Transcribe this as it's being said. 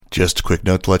Just a quick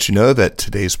note to let you know that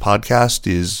today's podcast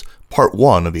is part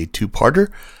one of a two-parter,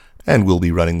 and we'll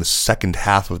be running the second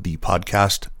half of the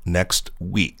podcast next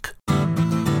week.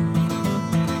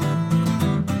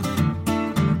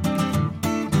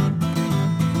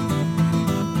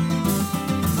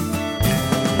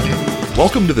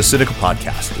 Welcome to the Sinica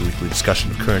Podcast, a weekly discussion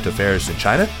of current affairs in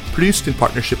China, produced in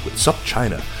partnership with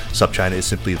SupChina. SupChina is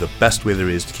simply the best way there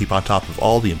is to keep on top of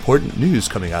all the important news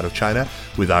coming out of China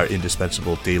with our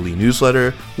indispensable daily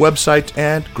newsletter, website,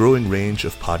 and growing range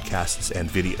of podcasts and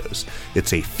videos.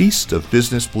 It's a feast of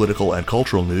business, political, and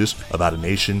cultural news about a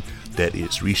nation that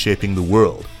is reshaping the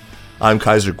world. I'm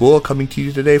Kaiser Guo, coming to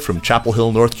you today from Chapel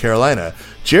Hill, North Carolina.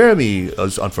 Jeremy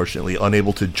is unfortunately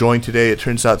unable to join today. It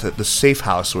turns out that the safe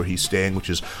house where he's staying, which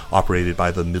is operated by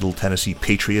the Middle Tennessee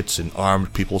Patriots, an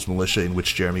armed people's militia in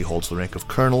which Jeremy holds the rank of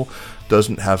colonel,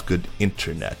 doesn't have good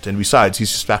internet. And besides,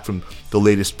 he's just back from the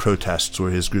latest protests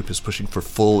where his group is pushing for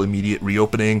full immediate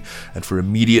reopening and for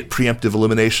immediate preemptive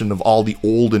elimination of all the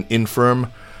old and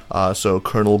infirm. So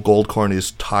Colonel Goldcorn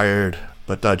is tired.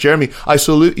 But Jeremy, I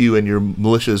salute you and your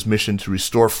militia's mission to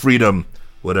restore freedom,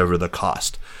 whatever the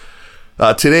cost.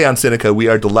 Today on Sinica, we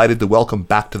are delighted to welcome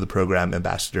back to the program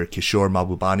Ambassador Kishore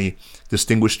Mahbubani,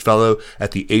 Distinguished Fellow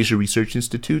at the Asia Research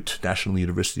Institute, National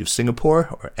University of Singapore,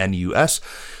 or NUS.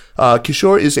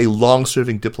 Kishore is a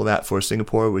long-serving diplomat for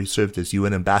Singapore, where he served as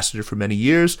UN ambassador for many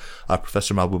years.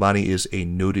 Professor Mahbubani is a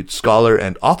noted scholar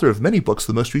and author of many books,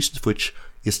 the most recent of which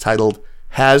is titled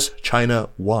Has China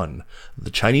Won? The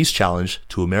Chinese Challenge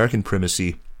to American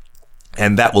Primacy.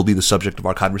 And that will be the subject of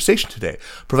our conversation today.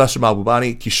 Professor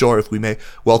Mahbubani, Kishore, if we may,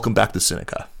 welcome back to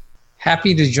Sinica.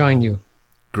 Happy to join you.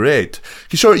 Great.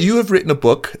 Kishore, you have written a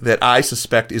book that I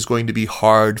suspect is going to be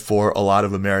hard for a lot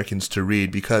of Americans to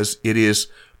read because it is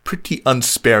pretty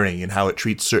unsparing in how it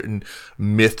treats certain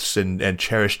myths and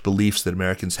cherished beliefs that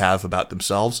Americans have about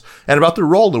themselves and about their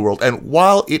role in the world. And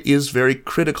while it is very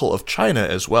critical of China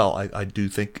as well, I do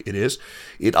think it is,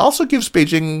 it also gives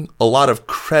Beijing a lot of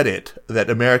credit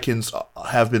that Americans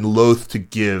have been loath to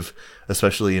give,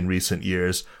 especially in recent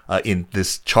years, in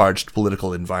this charged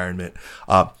political environment.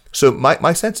 So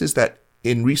my sense is that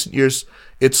in recent years,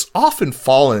 it's often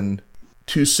fallen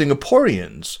to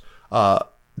Singaporeans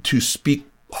to speak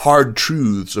hard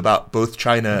truths about both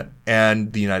China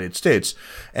and the United States.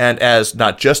 And as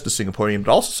not just a Singaporean,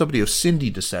 but also somebody of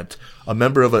Sindhi descent, a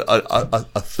member of a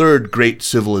third great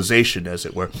civilization, as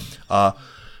it were,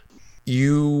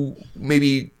 you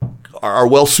maybe are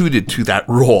well suited to that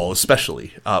role,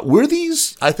 especially. Were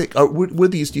these,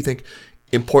 do you think,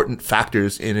 important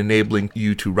factors in enabling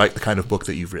you to write the kind of book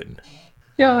that you've written?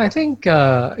 Yeah, I think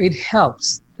it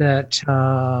helps that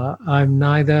I'm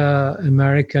neither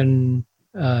American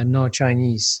nor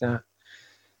Chinese.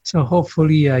 So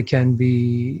hopefully I can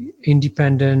be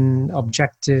independent,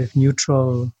 objective,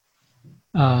 neutral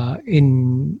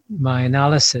in my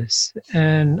analysis.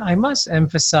 And I must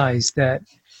emphasize that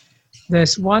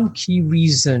there's one key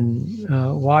reason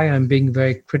why I'm being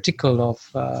very critical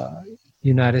of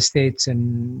United States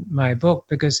in my book,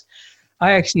 because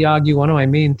I actually argue one of my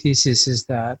main theses is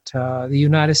that the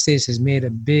United States has made a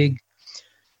big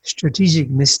strategic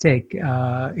mistake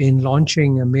in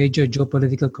launching a major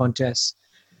geopolitical contest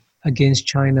against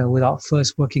China without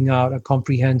first working out a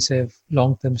comprehensive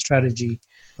long-term strategy.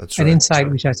 That's An right.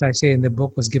 insight, which, as I say in the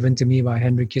book, was given to me by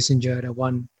Henry Kissinger at a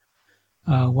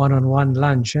one-on-one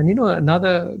lunch. And,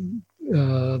 another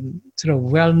sort of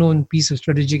well-known piece of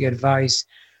strategic advice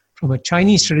from a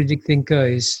Chinese strategic thinker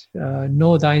is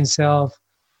know thyself,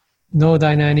 know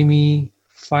thine enemy,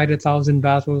 fight 1,000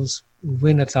 battles,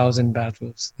 win 1,000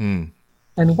 battles.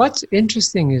 And what's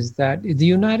interesting is that the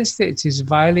United States is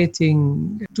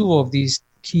violating two of these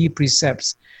key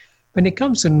precepts. When it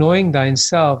comes to knowing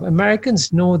thyself,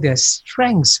 Americans know their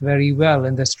strengths very well,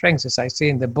 and the strengths, as I say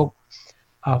in the book,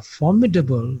 are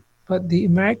formidable, but the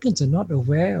Americans are not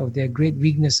aware of their great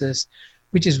weaknesses,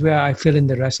 which is where I fill in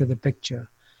the rest of the picture.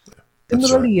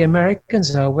 Similarly, right.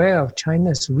 Americans are aware of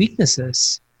China's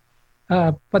weaknesses,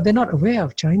 but they're not aware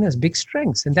of China's big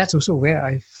strengths. And that's also where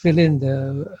I fill in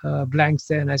the blanks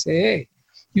there and I say, hey,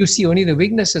 you see only the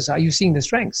weaknesses. Are you seeing the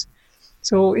strengths?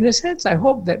 So in a sense, I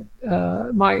hope that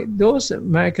those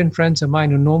American friends of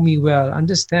mine who know me well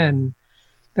understand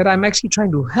that I'm actually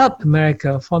trying to help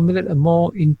America formulate a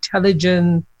more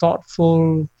intelligent,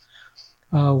 thoughtful,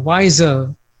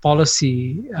 wiser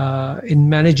policy in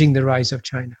managing the rise of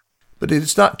China. But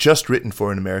it's not just written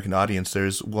for an American audience.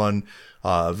 There's one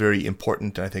very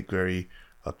important, and I think very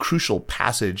crucial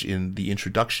passage in the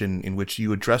introduction in which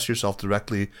you address yourself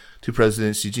directly to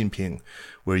President Xi Jinping,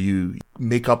 where you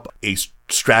make up a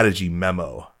strategy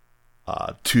memo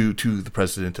to the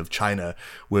president of China,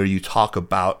 where you talk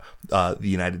about the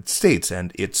United States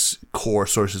and its core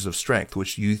sources of strength,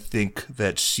 which you think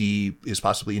that Xi is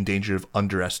possibly in danger of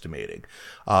underestimating.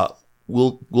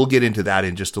 We'll get into that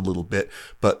in just a little bit,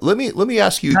 but let me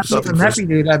ask you something. I'm happy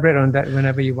to elaborate on that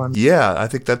whenever you want. Yeah, I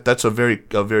think that's a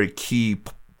very key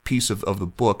piece of the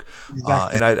book,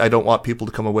 exactly. And I don't want people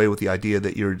to come away with the idea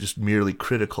that you're just merely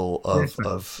critical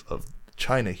of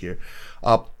China here.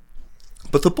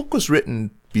 But the book was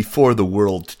written before the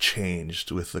world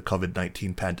changed with the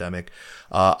COVID-19 pandemic.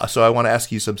 So I want to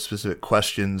ask you some specific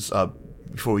questions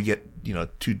before we get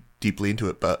too deeply into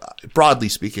it. But broadly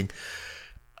speaking,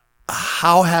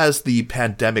 how has the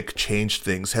pandemic changed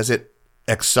things? Has it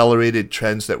accelerated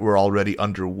trends that were already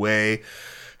underway?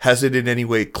 Has it in any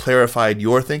way clarified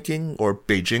your thinking or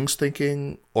Beijing's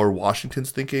thinking or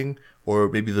Washington's thinking or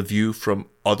maybe the view from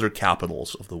other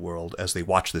capitals of the world as they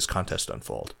watch this contest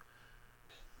unfold?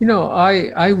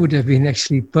 I would have been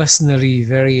actually personally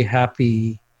very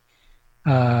happy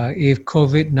if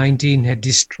COVID-19 had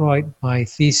destroyed my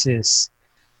thesis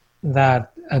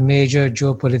that a major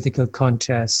geopolitical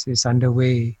contest is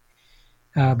underway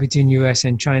between US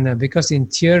and China. Because in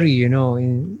theory, in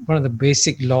one of the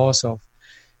basic laws of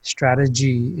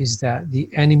strategy is that the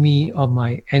enemy of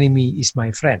my enemy is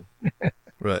my friend.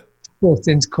 Right. So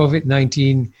since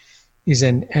COVID-19 is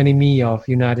an enemy of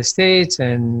United States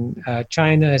and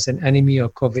China is an enemy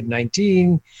of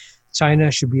COVID-19,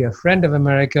 China should be a friend of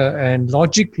America. And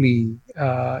logically,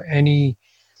 any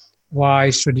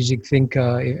wise strategic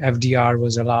thinker, if FDR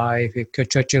was alive, if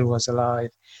Churchill was alive,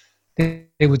 they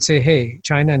would say, hey,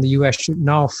 China and the US should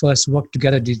now first work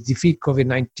together to defeat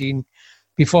COVID-19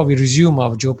 before we resume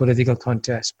our geopolitical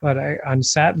contest. But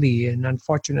sadly and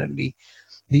unfortunately,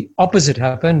 the opposite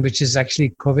happened, which is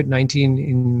actually COVID-19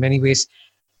 in many ways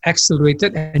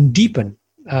accelerated and deepened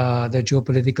the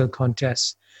geopolitical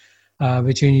contest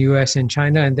between US and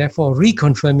China, and therefore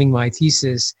reconfirming my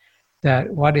thesis that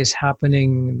what is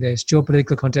happening, this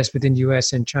geopolitical contest between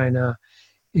US and China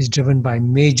is driven by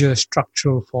major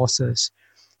structural forces,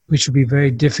 which will be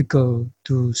very difficult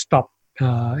to stop.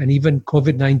 And even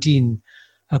COVID-19,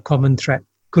 a common threat,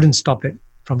 couldn't stop it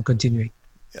from continuing.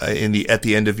 At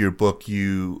the end of your book,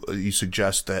 you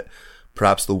suggest that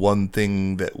perhaps the one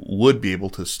thing that would be able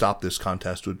to stop this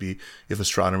contest would be if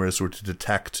astronomers were to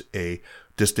detect a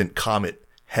distant comet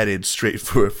headed straight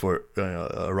for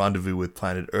a rendezvous with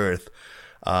planet Earth.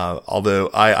 Although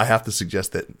I have to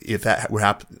suggest that if that were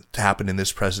to happen in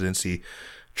this presidency,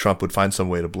 Trump would find some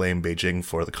way to blame Beijing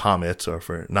for the comet, or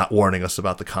for not warning us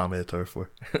about the comet, or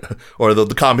or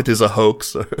the comet is a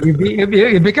hoax.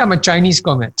 It become a Chinese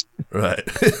comet. Right.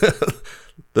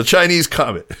 The Chinese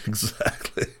comet.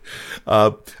 Exactly.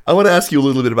 I want to ask you a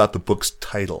little bit about the book's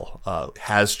title,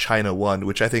 Has China Won?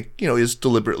 Which I think, is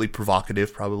deliberately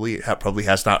provocative, probably. It probably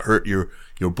has not hurt your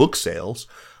book sales.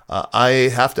 I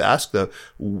have to ask, though,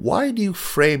 why do you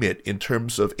frame it in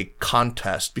terms of a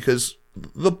contest? Because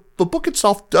the book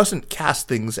itself doesn't cast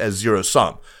things as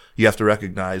zero-sum. You have to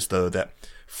recognize, though, that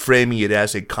framing it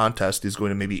as a contest is going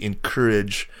to maybe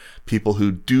encourage people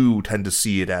who do tend to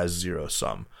see it as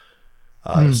zero-sum.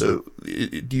 So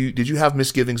did you have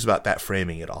misgivings about that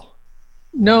framing at all?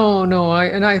 No.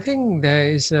 I think there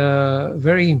is a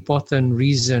very important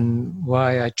reason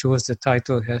why I chose the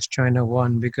title Has China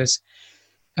Won? Because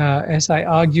as I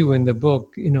argue in the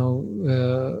book,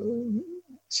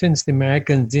 since the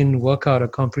Americans didn't work out a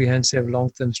comprehensive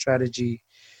long-term strategy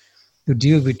to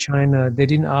deal with China, they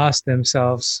didn't ask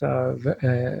themselves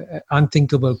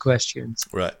unthinkable questions.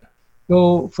 Right.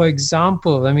 So, for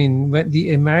example, when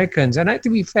the Americans, and to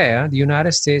be fair, the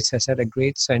United States has had a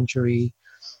great century.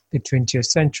 The 20th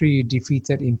century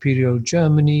defeated Imperial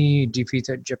Germany,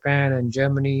 defeated Japan and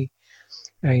Germany.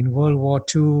 In World War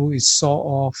II, it saw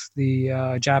off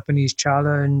the Japanese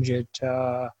challenge. It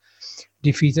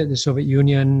defeated the Soviet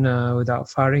Union without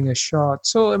firing a shot.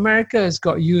 So America has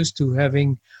got used to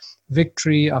having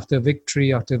victory after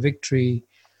victory after victory.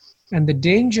 And the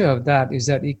danger of that is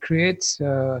that it creates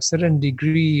a certain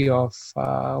degree of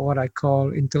what I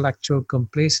call intellectual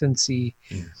complacency.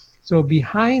 So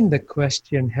behind the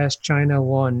question, has China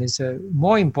won, is a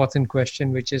more important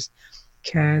question, which is,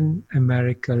 can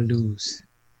America lose?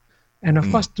 And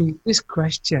of course, this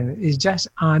question is just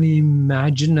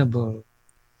unimaginable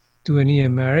to any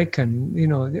American.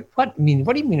 What do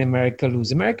you mean America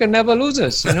lose? America never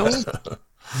loses,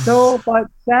 So, but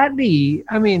sadly,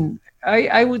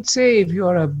 I would say if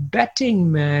you're a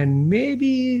betting man,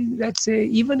 maybe, let's say,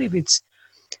 even if it's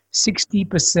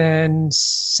 60%,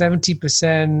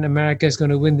 70% America is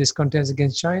going to win this contest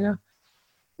against China,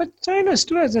 But China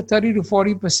still has a 30 to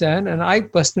 40%, and I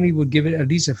personally would give it at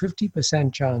least a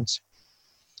 50% chance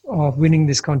of winning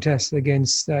this contest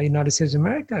against the United States of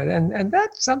America. And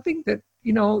that's something that,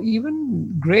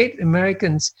 even great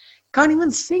Americans can't even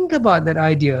think about that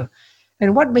idea.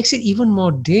 And what makes it even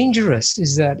more dangerous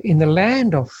is that in the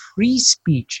land of free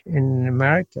speech in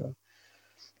America,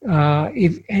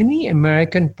 if any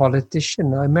American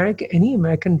politician or any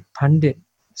American pundit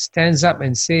stands up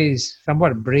and says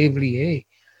somewhat bravely, hey,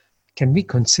 can we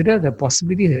consider the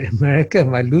possibility that America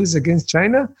might lose against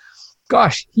China?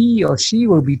 Gosh, he or she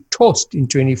will be toast in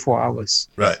 24 hours.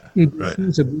 Right. He'll be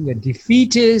accused of being a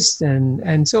defeatist.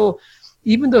 And so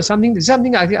even though something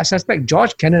I suspect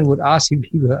George Kennan would ask if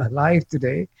he were alive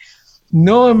today,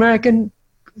 no American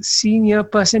senior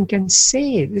person can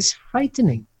say it. It's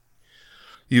frightening.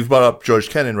 You've brought up George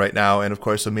Kennan right now, and of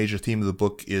course a major theme of the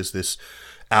book is this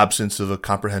absence of a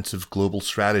comprehensive global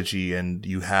strategy, and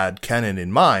you had Kennan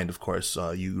in mind, of course.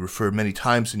 You refer many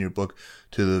times in your book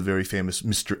to the very famous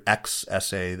Mr. X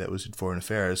essay that was in Foreign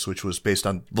Affairs, which was based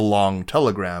on the long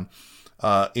telegram,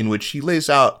 in which he lays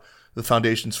out the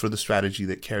foundations for the strategy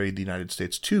that carried the United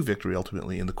States to victory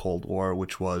ultimately in the Cold War,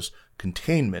 which was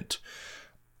containment.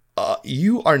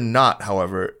 You are not,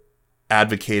 however,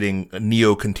 advocating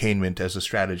neo-containment as a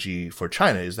strategy for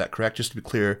China. Is that correct? Just to be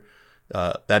clear,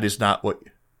 that is not what...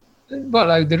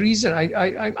 Well, the reason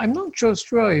I'm not sure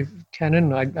if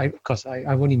Kennan, because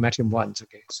I've only met him once,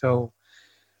 okay, so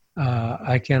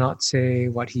I cannot say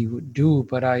what he would do,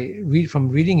 but from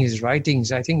reading his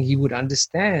writings, I think he would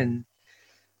understand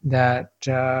that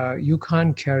you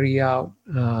can't carry out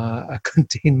a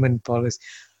containment policy.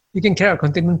 You can carry out a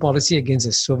containment policy against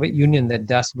the Soviet Union that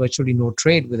does virtually no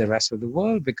trade with the rest of the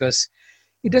world, because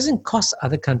it doesn't cost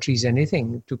other countries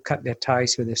anything to cut their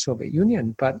ties with the Soviet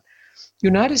Union. But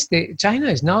United States, China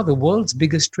is now the world's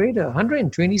biggest trader.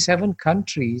 127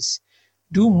 countries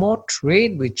do more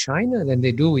trade with China than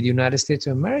they do with the United States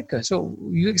of America. So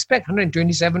you expect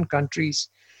 127 countries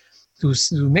to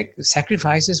make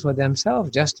sacrifices for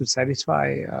themselves just to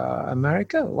satisfy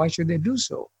America? Why should they do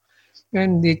so?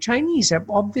 And the Chinese have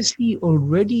obviously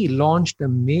already launched a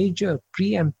major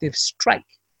preemptive strike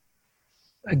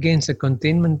against the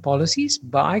containment policies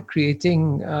by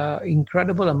creating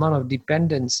incredible amount of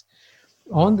dependence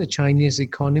on the Chinese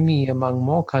economy among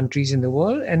more countries in the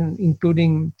world, and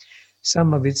including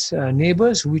some of its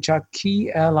neighbors, which are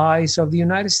key allies of the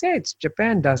United States.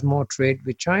 Japan does more trade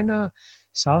with China.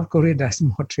 South Korea does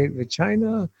more trade with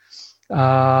China.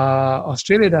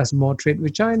 Australia does more trade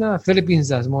with China. Philippines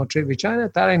does more trade with China.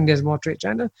 Thailand does more trade with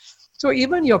China. So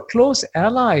even your close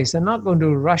allies are not going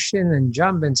to rush in and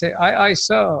jump and say, aye,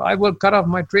 sir, I will cut off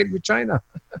my trade with China.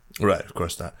 Right, of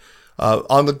course not.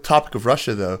 On the topic of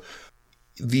Russia, though,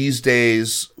 these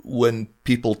days when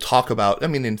people talk about,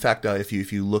 in fact,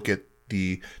 if you look at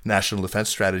the national defense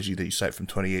strategy that you cite from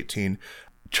 2018,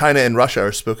 China and Russia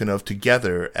are spoken of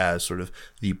together as sort of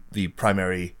the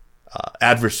primary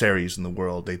adversaries in the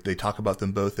world. They talk about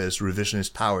them both as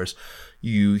revisionist powers.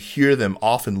 You hear them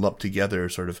often lumped together,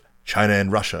 sort of China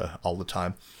and Russia all the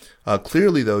time.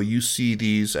 Clearly, though, you see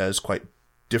these as quite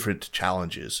different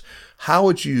challenges. How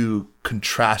would you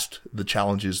contrast the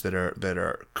challenges that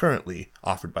are currently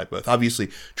offered by both? Obviously,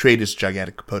 trade is a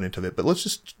gigantic component of it, but let's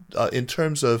just, in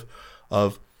terms of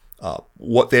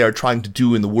what they are trying to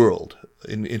do in the world,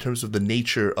 in terms of the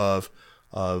nature of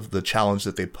the challenge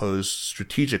that they pose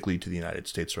strategically to the United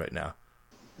States right now.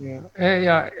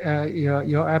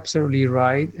 You're absolutely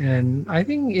right. And I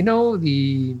think,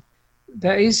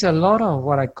 there is a lot of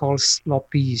what I call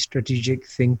sloppy strategic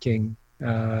thinking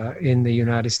in the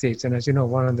United States. And as you know,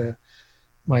 one of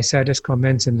my saddest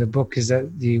comments in the book is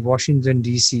that the Washington,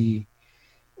 D.C.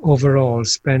 overall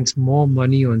spends more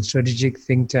money on strategic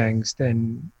think tanks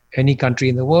than any country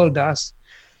in the world does.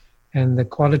 And the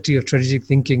quality of strategic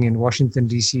thinking in Washington,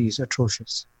 D.C. is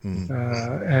atrocious.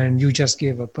 And you just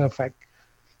gave a perfect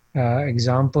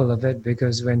example of it,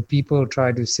 because when people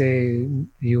try to say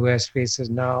the U.S. faces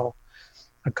now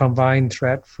a combined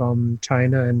threat from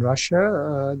China and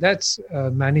Russia, that's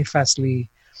a manifestly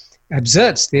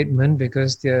absurd statement,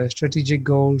 because their strategic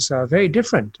goals are very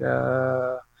different.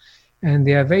 And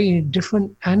they are very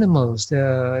different animals.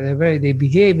 They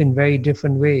behave in very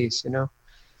different ways,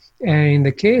 And in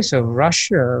the case of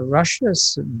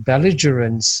Russia's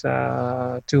belligerence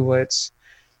towards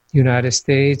United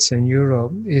States and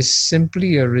Europe is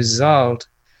simply a result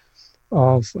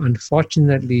of,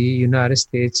 unfortunately, United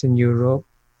States and Europe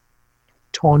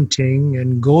taunting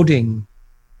and goading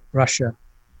Russia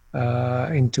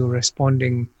into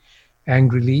responding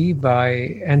angrily by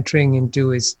entering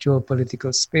into its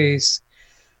geopolitical space,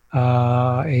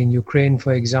 in Ukraine,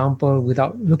 for example,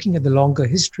 without looking at the longer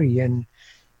history. And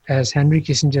as Henry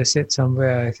Kissinger said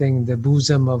somewhere, I think the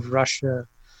bosom of Russia,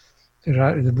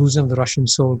 the bosom of the Russian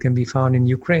soul can be found in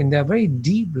Ukraine. There are very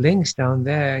deep links down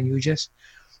there, and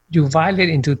you violate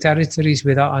into territories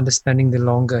without understanding the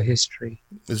longer history.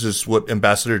 This is what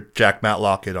Ambassador Jack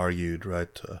Matlock had argued,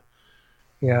 right?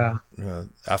 Yeah.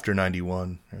 After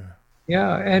 91. Yeah.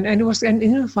 Yeah, and it was,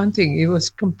 and fun thing, it was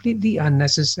completely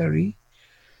unnecessary.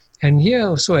 And here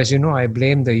also, as you know, I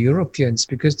blame the Europeans,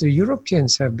 because the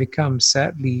Europeans have become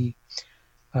sadly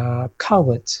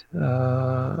cowards.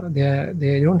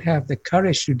 They don't have the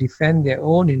courage to defend their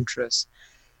own interests.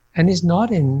 And it's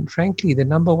not in, frankly, the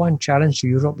number one challenge to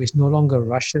Europe is no longer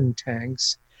Russian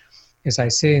tanks. As I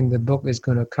say in the book, it's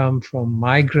going to come from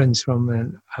migrants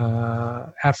from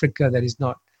Africa that is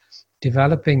not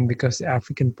developing, because the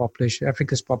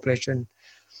Africa's population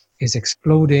is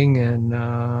exploding, and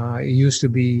it used to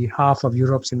be half of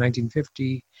Europe's in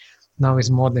 1950. Now it's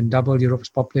more than double Europe's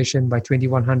population. By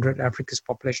 2100, Africa's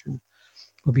population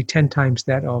will be 10 times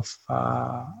that of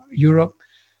Europe.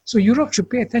 So Europe should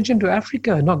pay attention to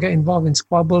Africa, not get involved in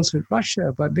squabbles with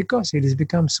Russia. But because it has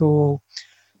become so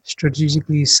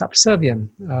strategically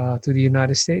subservient to the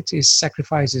United States, it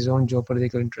sacrifices its own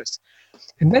geopolitical interests.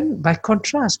 And then, by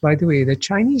contrast, by the way, the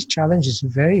Chinese challenge is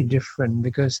very different,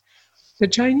 because the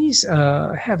Chinese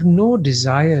have no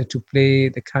desire to play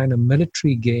the kind of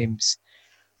military games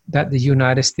that the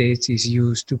United States is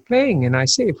used to playing. And I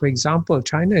say, for example,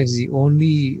 China is the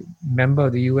only member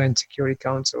of the UN Security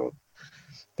Council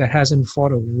that hasn't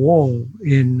fought a war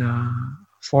in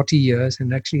 40 years,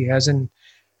 and actually hasn't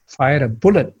fired a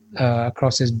bullet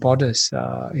across its borders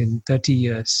in 30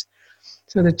 years.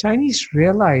 So the Chinese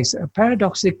realize,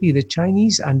 paradoxically, the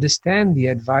Chinese understand the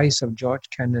advice of George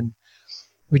Kennan,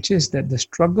 which is that the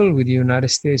struggle with the United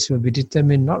States will be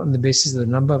determined not on the basis of the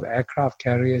number of aircraft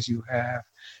carriers you have,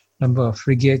 number of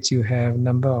frigates you have,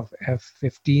 number of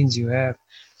F-15s you have.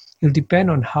 It'll depend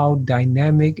on how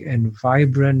dynamic and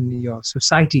vibrant your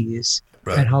society is,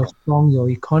 right, and how strong your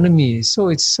economy is. So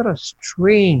it's sort of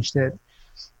strange that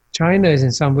China is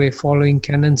in some way following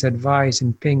Kennan's advice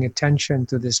and paying attention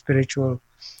to the spiritual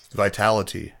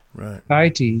vitality, right?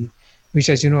 Society, which,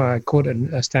 as you know, I quote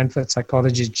a Stanford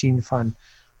psychologist, Gene Fan,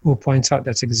 who points out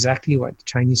that's exactly what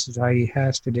Chinese society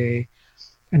has today.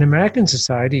 And American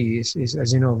society is,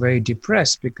 as you know, very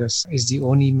depressed, because it's the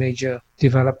only major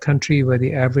developed country where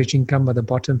the average income of the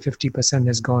bottom 50%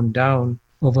 has gone down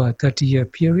over a 30-year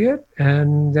period.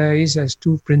 And there is, as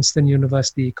two Princeton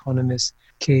University economists,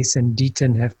 Case and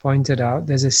Deaton, have pointed out,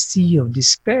 there's a sea of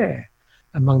despair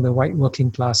among the white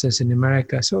working classes in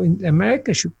America. So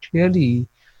America should clearly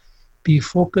be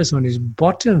focused on its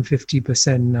bottom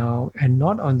 50% now, and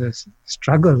not on the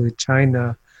struggle with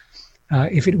China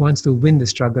if it wants to win the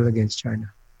struggle against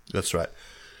China. That's right.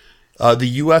 The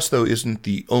U.S., though, isn't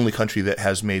the only country that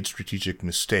has made strategic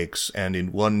mistakes. And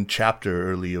in one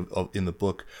chapter early in the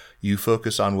book, you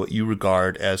focus on what you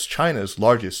regard as China's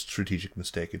largest strategic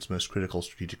mistake, its most critical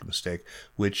strategic mistake,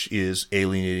 which is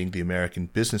alienating the American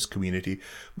business community.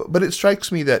 But it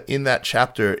strikes me that in that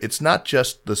chapter, it's not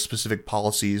just the specific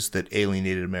policies that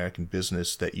alienated American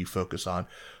business that you focus on.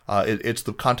 It's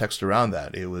the context around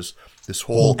that. It was this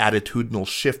whole attitudinal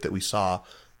shift that we saw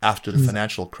after the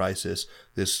financial crisis,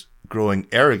 this growing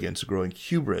arrogance, growing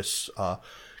hubris.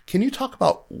 Can you talk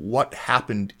about what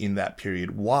happened in that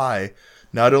period? Why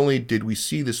not only did we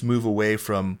see this move away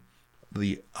from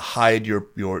the hide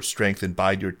your strength and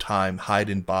bide your time, hide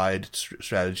and bide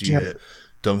strategy that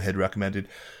Deng had recommended,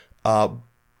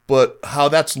 but how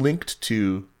that's linked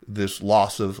to this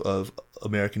loss of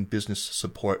American business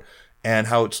support, and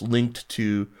how it's linked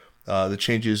to the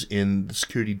changes in the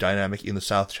security dynamic in the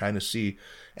South China Sea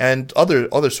and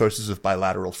other sources of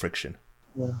bilateral friction.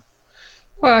 Yeah.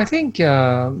 Well, I think you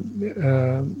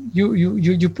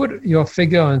put your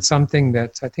finger on something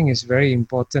that I think is very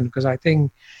important, because I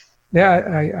think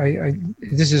I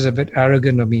this is a bit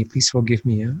arrogant of me. Please forgive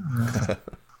me.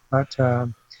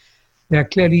 But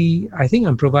clearly, I think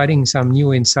I'm providing some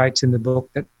new insights in the book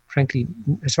that, frankly,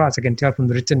 as far as I can tell from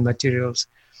the written materials,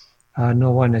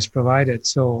 no one has provided.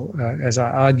 So as I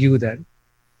argue that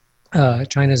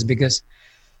China's biggest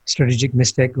strategic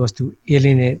mistake was to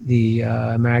alienate the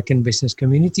American business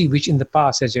community, which in the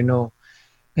past, as you know,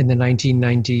 in the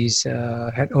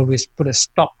 1990s, had always put a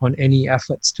stop on any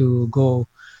efforts to go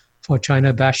for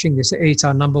China bashing. They say, hey, it's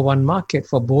our number one market.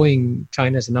 For Boeing,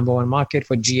 China's the number one market.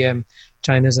 For GM,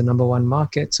 China's the number one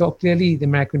market. So clearly the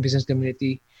American business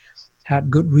community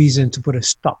had good reason to put a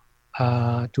stop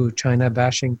to China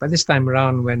bashing. But this time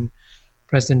around, when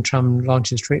President Trump launched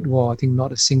his trade war, I think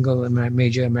not a single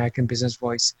major American business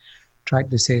voice tried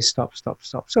to say stop, stop,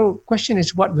 stop. So question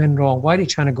is, what went wrong? Why did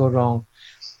China go wrong?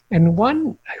 And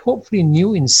one hopefully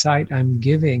new insight I'm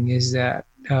giving is that,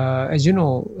 as you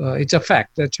know, it's a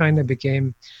fact that China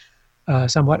became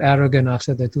somewhat arrogant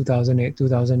after the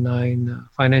 2008-2009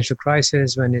 financial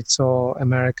crisis, when it saw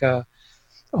America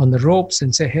on the ropes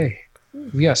and say, hey,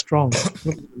 we are strong.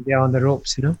 They are on the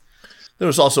ropes, you know. There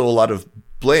was also a lot of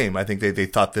blame. I think they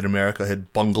thought that America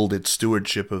had bungled its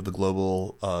stewardship of the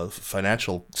global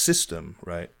financial system,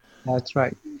 right? That's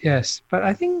right. Yes.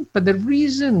 But the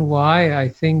reason why I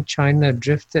think China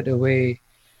drifted away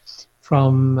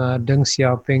from Deng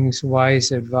Xiaoping's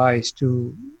wise advice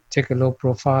to take a low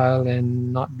profile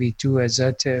and not be too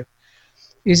assertive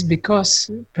is because,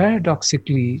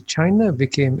 paradoxically, China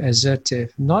became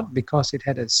assertive not because it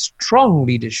had a strong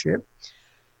leadership.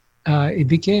 It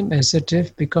became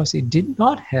assertive because it did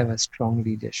not have a strong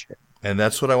leadership. And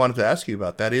that's what I wanted to ask you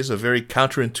about. That is a very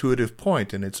counterintuitive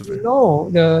point, and it's a very... No,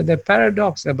 the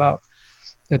paradox about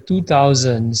the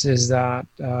 2000s is that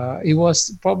it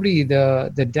was probably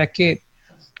the decade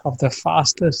of the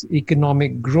fastest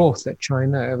economic growth that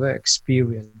China ever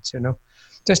experienced, you know.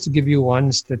 Just to give you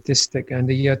one statistic, in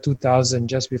the year 2000,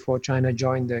 just before China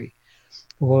joined the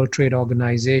World Trade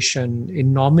Organization,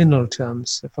 in nominal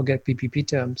terms, forget PPP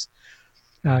terms,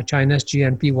 China's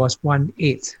GNP was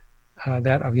 1/8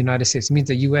 that of the United States. It means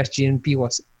the US GNP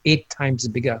was 8 times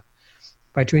bigger.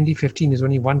 By 2015, it's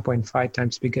only 1.5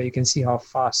 times bigger. You can see how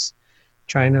fast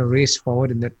China raced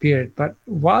forward in that period. But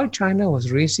while China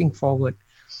was racing forward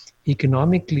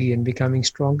economically and becoming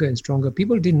stronger and stronger,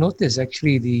 people didn't notice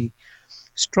actually the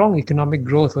strong economic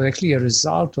growth was actually a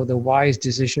result of the wise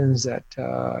decisions that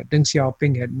Deng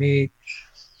Xiaoping had made,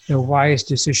 the wise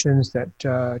decisions that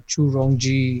Chu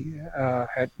Rongji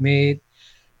had made,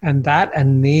 and that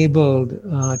enabled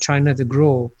China to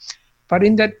grow. But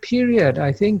in that period,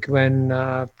 I think when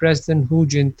President Hu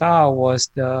Jintao was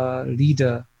the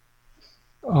leader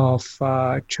of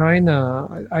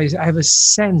China, I have a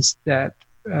sense that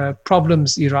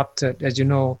problems erupted. As you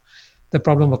know, the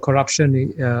problem of corruption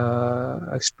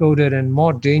exploded, and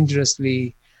more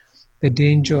dangerously, the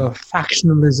danger of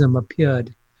factionalism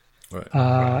appeared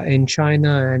in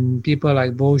China, and people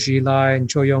like Bo Xilai and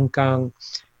Zhou Yonggang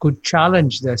could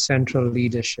challenge their central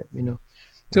leadership, you know.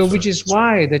 So which is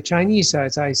why the Chinese,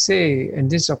 as I say, and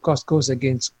this of course goes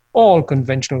against all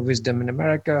conventional wisdom in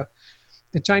America,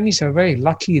 the Chinese are very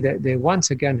lucky that they once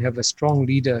again have a strong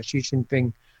leader, Xi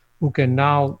Jinping, who can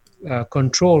now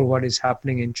control what is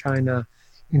happening in China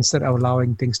instead of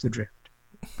allowing things to drift.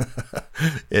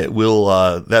 It will.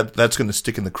 That's going to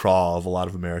stick in the craw of a lot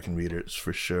of American readers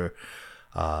for sure.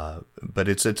 But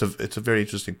it's a very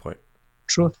interesting point.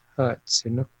 Truth hurts,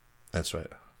 you know. That's right.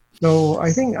 So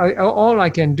I think all I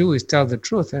can do is tell the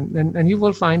truth, and you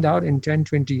will find out in 10,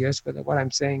 20 years whether what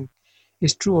I'm saying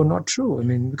is true or not true. I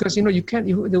mean, because you know you can't.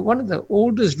 One of the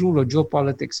oldest rule of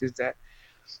geopolitics is that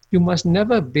you must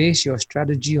never base your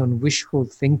strategy on wishful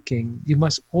thinking. You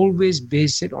must always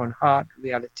base it on hard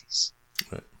realities.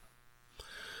 Right.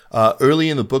 Early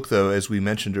in the book, though, as we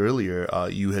mentioned earlier,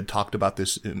 you had talked about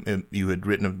this. You had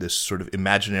written of this sort of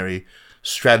imaginary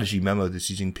strategy memo to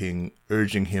Xi Jinping,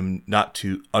 urging him not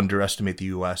to underestimate the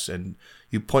U.S. And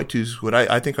you point to what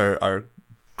I think are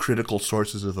critical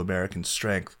sources of American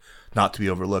strength, not to be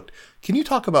overlooked. Can you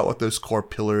talk about what those core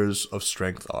pillars of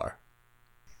strength are?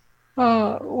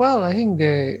 Well, I think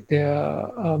there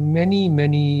are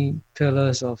many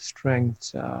pillars of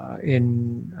strength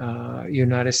in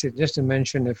United States. Just to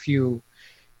mention a few,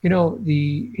 you know,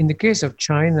 in the case of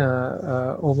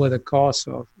China, over the course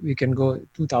of, we can go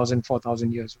 2,000,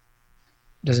 4,000 years,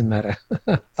 doesn't matter,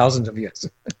 thousands of years.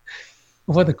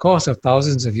 Over the course of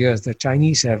thousands of years, the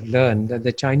Chinese have learned that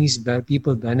the Chinese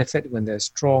people benefit when there's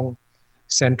strong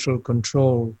central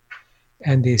control,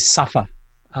 and they suffer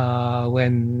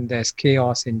when there's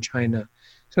chaos in China.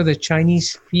 So the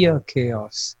Chinese fear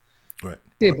chaos. Right.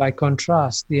 By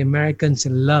contrast, the Americans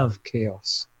love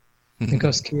chaos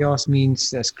because chaos means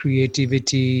there's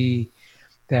creativity,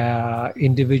 the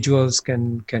individuals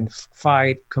can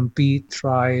fight, compete,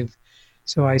 thrive.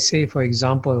 So I say, for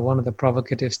example, one of the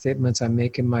provocative statements I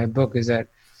make in my book is that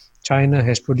China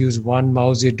has produced one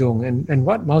Mao Zedong, and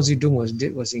what Mao Zedong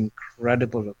did was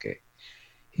incredible, okay?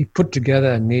 He put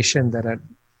together a nation that had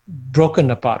broken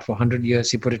apart for 100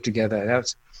 years. He put it together.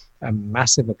 That's a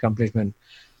massive accomplishment.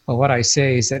 But what I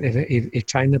say is that if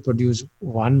China produced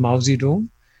one Mao Zedong,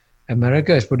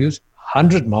 America has produced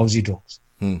 100 Mao Zedongs.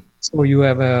 So you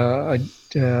have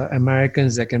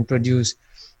Americans that can produce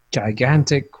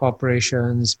gigantic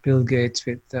corporations, Bill Gates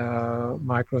with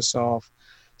Microsoft,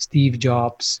 Steve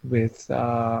Jobs with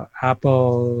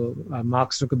Apple,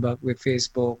 Mark Zuckerberg with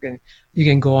Facebook, and you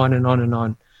can go on and on and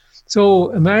on.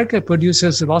 So America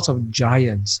produces lots of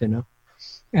giants,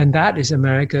 and that is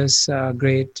America's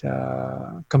great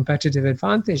competitive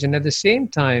advantage. And at the same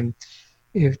time,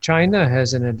 if China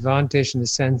has an advantage in the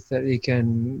sense that it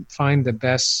can find the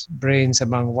best brains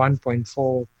among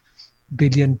 1.4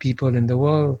 billion people in the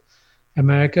world,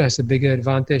 America has a bigger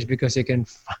advantage because it can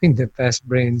find the best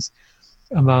brains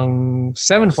among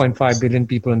 7.5 billion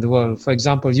people in the world. For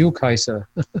example, you, Kaiser.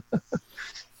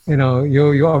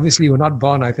 You obviously were not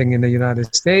born, I think, in the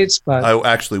United States, but I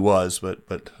actually was, but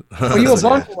oh, you were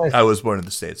born. I was born in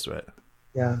the States, right?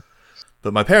 Yeah.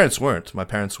 But my parents weren't.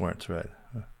 Right?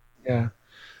 Yeah.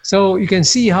 So you can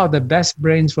see how the best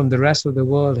brains from the rest of the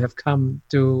world have come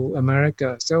to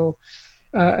America. So,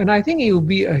 and I think it would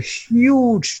be a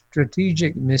huge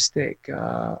strategic mistake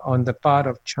on the part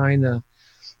of China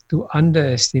to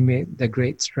underestimate the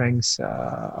great strengths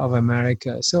of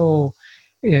America. So,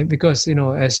 yeah, because,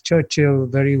 as Churchill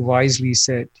very wisely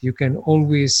said, you can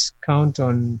always count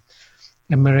on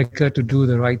America to do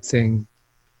the right thing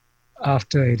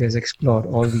after it has explored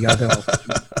all the other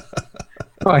options.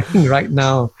 So I think right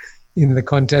now, in the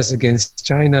contest against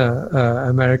China,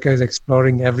 America is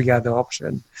exploring every other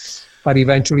option. But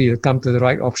eventually it'll come to the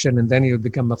right option, and then it'll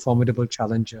become a formidable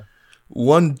challenger.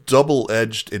 One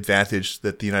double-edged advantage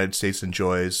that the United States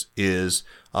enjoys is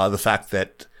the fact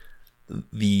that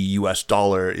the U.S.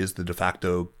 dollar is the de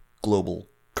facto global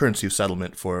currency of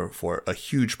settlement for a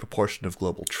huge proportion of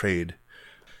global trade.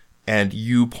 And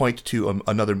you point to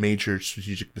another major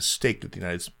strategic mistake that the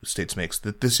United States makes,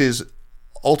 that this is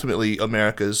ultimately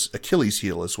America's Achilles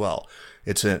heel as well.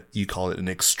 You call it an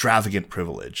extravagant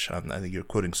privilege. I think you're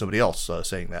quoting somebody else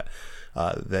saying that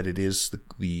it is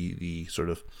the sort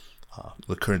of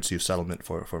the currency of settlement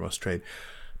for most trade.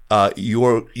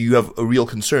 You have real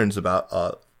concerns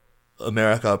about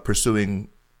America pursuing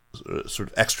sort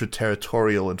of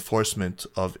extraterritorial enforcement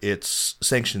of its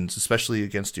sanctions, especially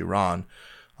against Iran,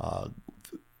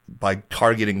 by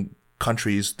targeting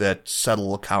countries that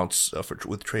settle accounts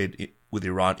with trade with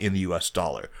Iran in the U.S.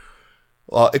 dollar.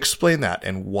 Explain that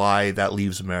and why that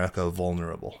leaves America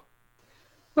vulnerable.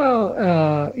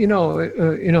 Well,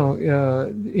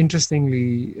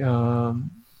 interestingly,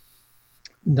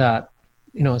 that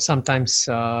sometimes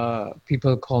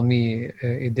people call me,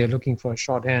 if they're looking for a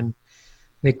shorthand,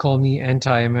 they call me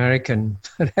anti-American.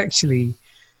 But actually,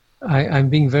 I'm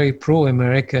being very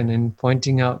pro-American in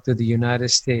pointing out to the United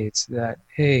States that,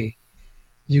 hey,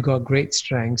 you got great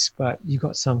strengths, but you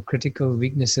got some critical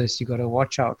weaknesses you got to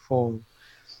watch out for.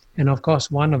 And of course,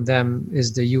 one of them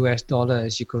is the US dollar,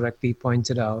 as you correctly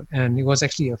pointed out. And it was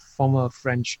actually a former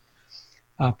French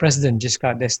President,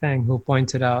 Giscard d'Estaing, who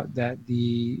pointed out that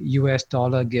the US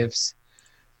dollar gives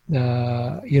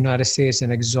the United States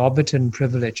an exorbitant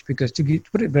privilege because, to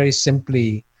put it very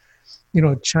simply,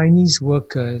 Chinese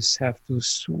workers have to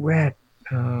sweat,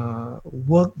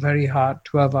 work very hard,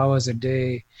 12 hours a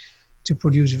day, to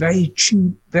produce very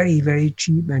cheap, very, very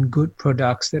cheap and good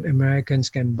products that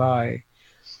Americans can buy.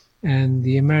 And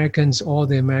all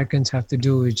the Americans have to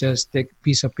do is just take a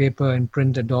piece of paper and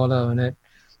print $1 on it.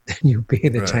 Then you pay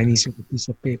the Chinese with a piece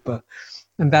of paper.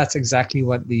 And that's exactly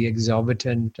what the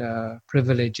exorbitant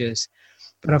privilege is.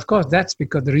 But of course, that's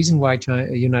because the reason why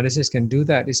the United States can do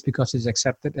that is because it's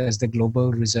accepted as the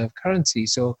global reserve currency.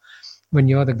 So when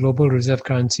you're the global reserve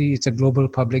currency, it's a global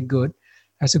public good.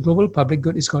 As a global public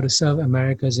good, it's got to serve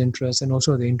America's interests and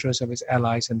also the interests of its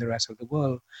allies and the rest of the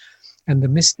world. And the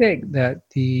mistake that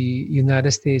the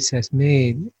United States has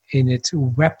made in its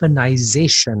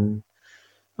weaponization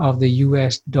of the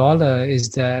US dollar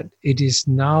is that it is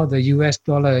now the US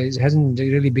dollar hasn't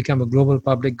really become a global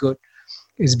public good.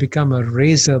 It's become a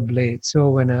razor blade. So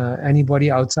when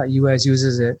anybody outside US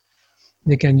uses it,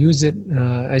 they can use it,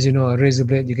 as you know, a razor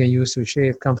blade you can use to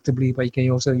shave comfortably, but you can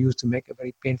also use to make a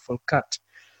very painful cut.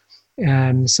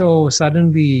 And so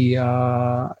suddenly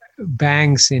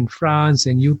banks in France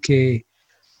and UK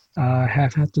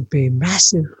have had to pay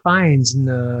massive fines. And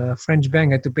the French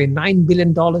bank had to pay $9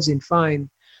 billion in fine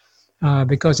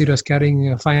because it was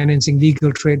financing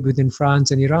legal trade within France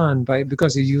and Iran.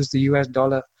 Because it used the US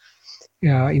dollar,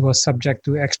 it was subject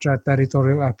to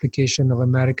extraterritorial application of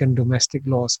American domestic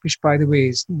laws, which, by the way,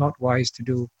 is not wise to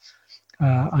do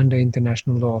under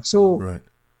international law. So, right.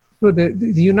 So the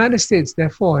United States,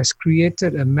 therefore, has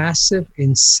created a massive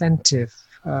incentive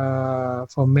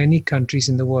for many countries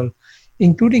in the world,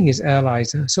 including its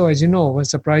allies. So as you know,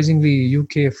 surprisingly,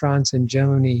 UK, France, and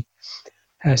Germany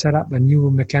has set up a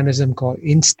new mechanism called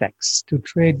Instex to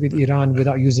trade with Iran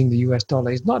without using the US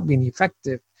dollar. It's not been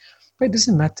effective, But it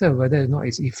doesn't matter whether or not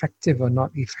it's effective or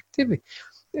not effective.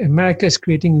 America is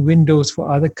creating windows for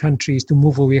other countries to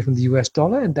move away from the US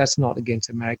dollar, and that's not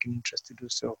against American interest to do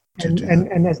so.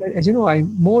 And as you know, I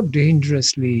more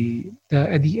dangerously,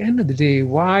 at the end of the day,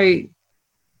 why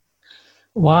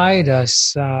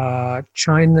does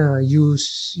China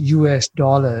use US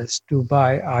dollars to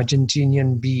buy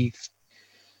Argentinian beef?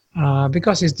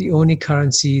 Because it's the only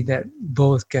currency that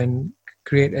both can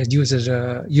create as use as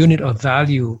a unit of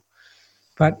value.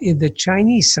 But if the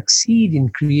Chinese succeed in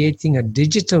creating a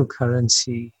digital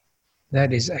currency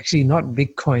that is actually not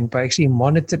Bitcoin, but actually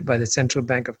monitored by the Central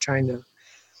Bank of China,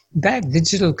 that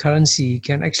digital currency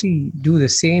can actually do the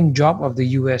same job of the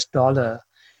US dollar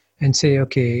and say,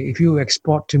 okay, if you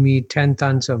export to me 10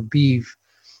 tons of beef,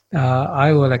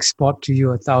 I will export to you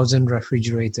 1,000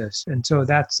 refrigerators. And so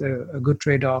that's a good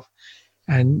trade-off.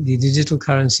 And the digital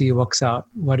currency works out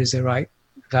what is the right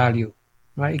value,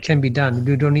 right? It can be done.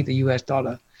 You don't need the US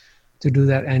dollar to do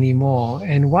that anymore.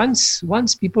 And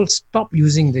once people stop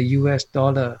using the US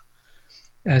dollar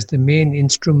as the main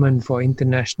instrument for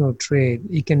international trade,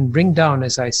 it can bring down,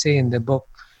 as I say in the book,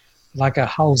 like a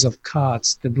house of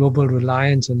cards, the global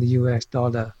reliance on the US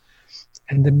dollar.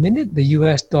 And the minute the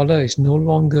US dollar is no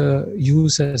longer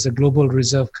used as a global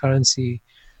reserve currency,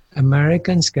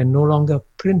 Americans can no longer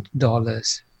print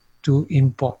dollars to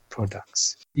import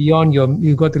products.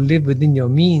 You've got to live within your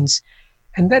means.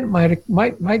 And that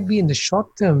might be in the short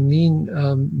term mean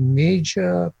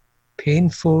major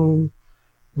painful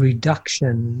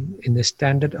reduction in the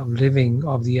standard of living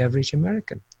of the average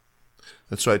American.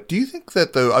 That's right. Do you think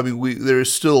that, though, I mean, there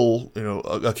is still,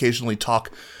 occasionally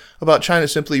talk about China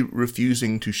simply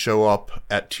refusing to show up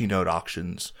at T-note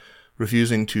auctions,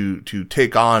 refusing to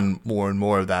take on more and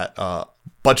more of that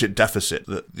budget deficit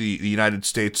that the United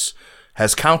States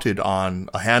has counted on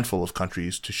a handful of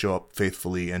countries to show up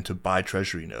faithfully and to buy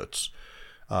treasury notes.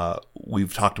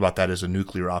 We've talked about that as a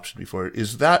nuclear option before.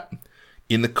 Is that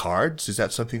in the cards? Is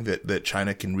that something that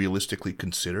China can realistically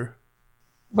consider?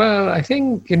 Well, I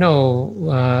think,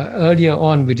 earlier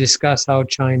on we discussed how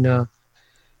China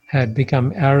had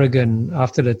become arrogant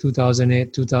after the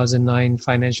 2008-2009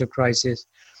 financial crisis.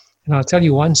 And I'll tell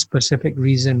you one specific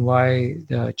reason why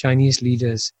the Chinese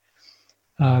leaders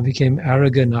became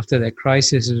arrogant after that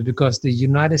crisis is because the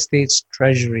United States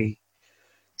Treasury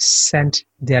sent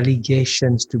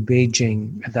delegations to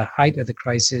Beijing at the height of the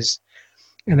crisis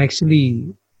and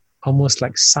actually almost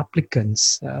like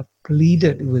supplicants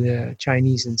pleaded with the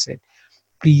Chinese and said,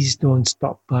 please don't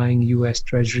stop buying US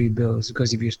Treasury bills,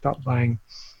 because if you stop buying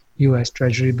US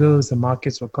Treasury bills, the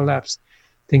markets will collapse.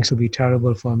 Things will be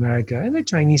terrible for America. And the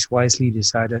Chinese wisely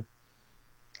decided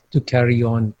to carry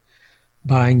on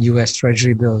buying US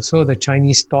Treasury bills. So the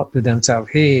Chinese thought to themselves,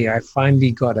 hey, I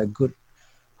finally got a good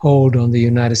hold on the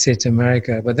United States of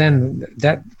America. But then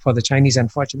that, for the Chinese,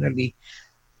 unfortunately,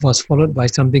 was followed by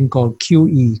something called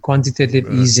QE,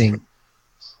 quantitative easing.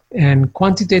 And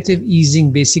quantitative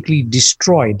easing basically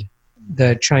destroyed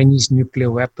the Chinese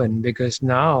nuclear weapon, because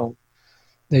now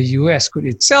the US could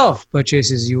itself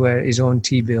purchase its own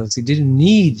T-bills. It didn't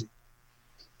need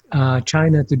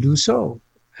China to do so.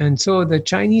 And so the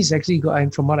Chinese actually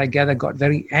got, from what I gather, got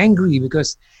very angry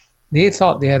because they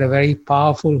thought they had a very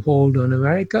powerful hold on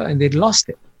America and they'd lost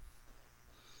it.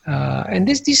 And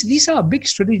these are big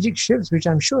strategic shifts, which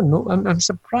I'm sure I'm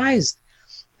surprised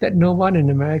that no one in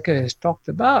America has talked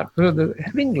about. So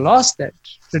having lost that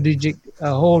strategic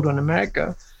hold on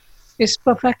America, it's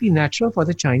perfectly natural for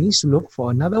the Chinese to look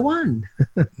for another one.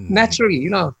 Naturally,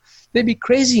 they'd be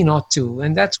crazy not to.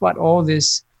 And that's what all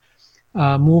this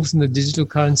moves in the digital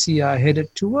currency are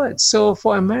headed towards. So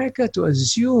for America to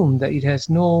assume that it has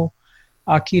no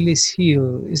Achilles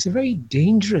heel is a very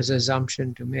dangerous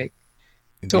assumption to make.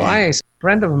 Indeed. So I, as a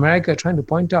friend of America, trying to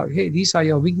point out, hey, these are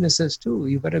your weaknesses too.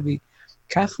 You better be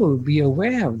careful, be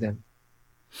aware of them.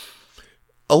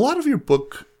 A lot of your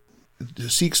book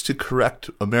seeks to correct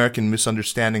American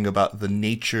misunderstanding about the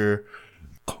nature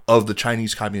of the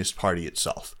Chinese Communist Party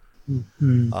itself,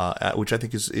 which I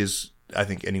think is I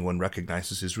think anyone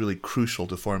recognizes is really crucial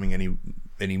to forming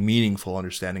any meaningful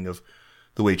understanding of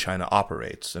the way China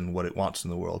operates and what it wants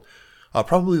in the world.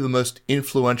 Probably the most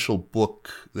influential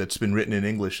book that's been written in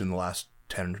English in the last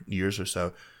 10 years or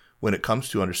so when it comes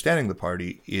to understanding the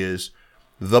party is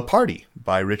The Party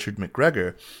by Richard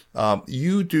McGregor.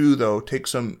 You do, though, take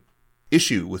some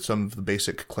issue with some of the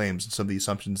basic claims and some of the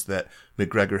assumptions that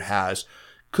McGregor has.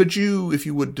 Could you, if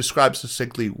you would, describe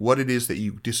succinctly what it is that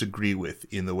you disagree with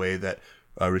in the way that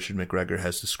Richard McGregor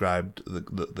has described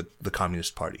the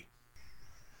Communist Party?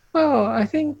 Well, I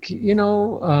think,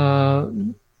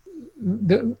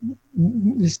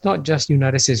 it's not just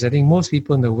United States. I think most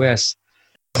people in the West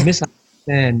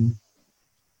misunderstand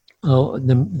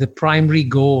the primary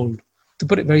goal. To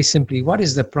put it very simply, what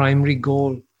is the primary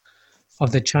goal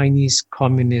of the Chinese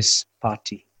Communist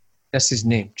Party? That's his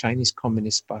name, Chinese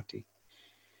Communist Party.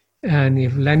 And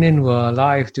if Lenin were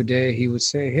alive today, he would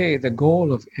say, hey, the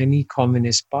goal of any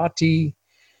communist party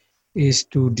is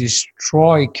to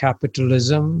destroy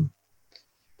capitalism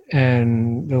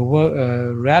and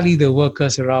rally the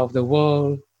workers around the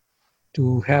world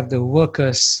to have the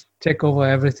workers take over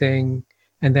everything,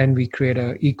 and then we create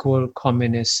an equal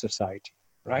communist society,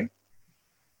 right?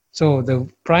 So the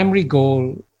primary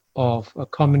goal of a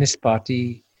communist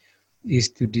party is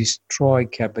to destroy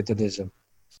capitalism.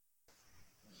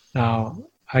 Now,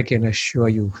 I can assure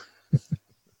you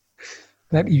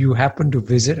that you happen to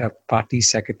visit a party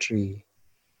secretary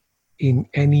in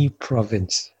any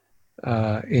province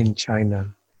in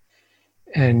China,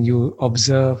 and you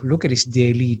observe, look at his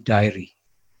daily diary.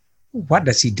 What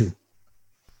does he do?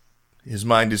 His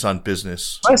mind is on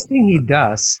business. First thing he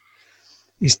does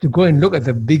is to go and look at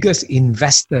the biggest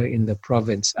investor in the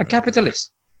province, a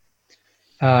capitalist.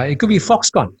 It could be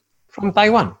Foxconn from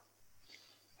Taiwan.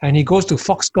 And he goes to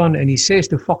Foxconn and he says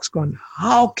to Foxconn,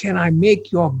 how can I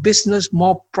make your business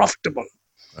more profitable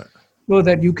so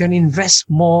that you can invest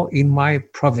more in my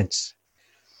province?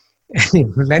 And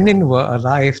if Lenin were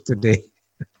alive today,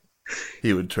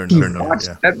 he would turn over.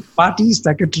 Yeah. That party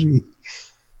secretary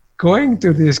going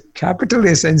to this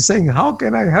capitalist and saying, how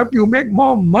can I help you make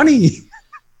more money?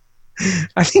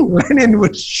 I think Lenin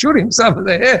would shoot himself in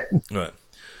the head. Right.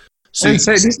 And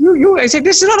say, I said,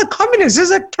 this is not a communist, this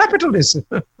is a capitalist.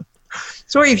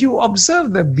 So if you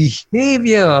observe the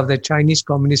behavior of the Chinese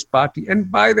Communist Party,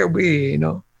 and by the way,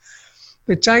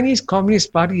 the Chinese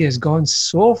Communist Party has gone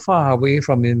so far away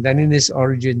from Leninist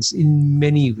origins in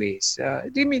many ways.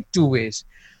 They mean two ways.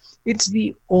 It's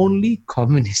the only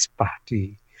communist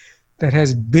party that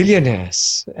has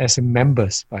billionaires as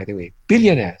members, by the way.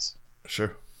 Billionaires.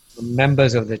 Sure.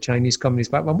 Members of the Chinese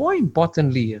Communist Party. But more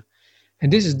importantly,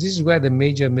 and this is where the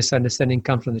major misunderstanding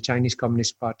comes from the Chinese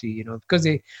Communist Party, because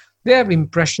they have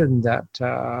impression that,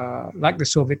 like the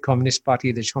Soviet Communist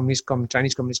Party, the Chinese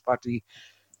Communist Party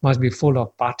must be full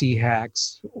of party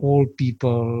hacks, old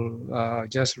people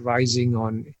just rising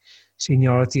on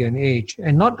seniority and age,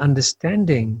 and not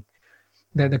understanding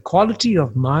that the quality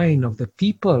of mind of the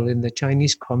people in the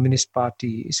Chinese Communist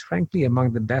Party is frankly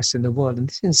among the best in the world. And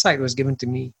this insight was given to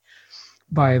me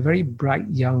by a very bright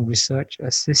young research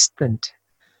assistant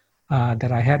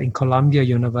that I had in Columbia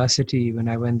University when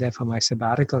I went there for my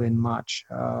sabbatical in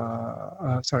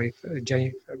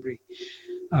January, February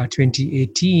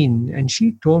 2018. And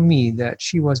she told me that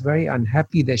she was very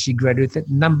unhappy that she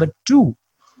graduated number 2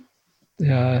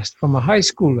 from a high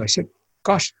school. I said,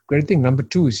 gosh, graduating number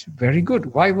 2 is very good.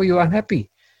 Why were you unhappy?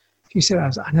 She said, I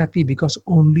was unhappy because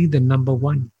only the number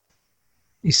 1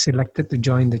 is selected to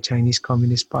join the Chinese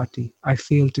Communist Party. I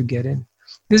failed to get in.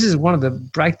 This is one of the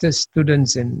brightest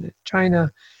students in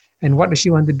China. And what does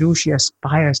she want to do? She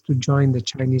aspires to join the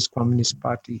Chinese Communist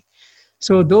Party.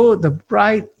 So though the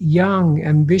bright, young,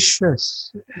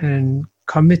 ambitious, and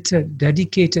committed,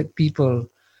 dedicated people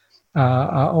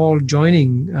are all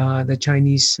joining the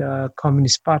Chinese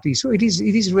Communist Party. So it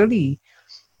is really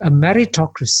a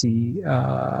meritocracy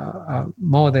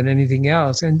more than anything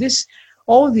else. And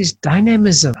all this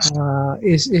dynamism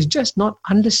is just not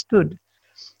understood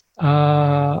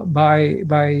by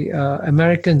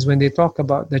Americans when they talk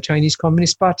about the Chinese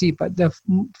Communist Party. But the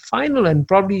final and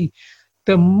probably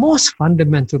the most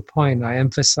fundamental point I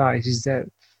emphasize is that,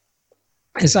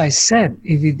 as I said,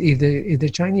 if the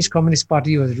Chinese Communist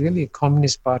Party was really a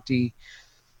communist party,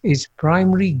 its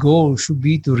primary goal should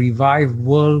be to revive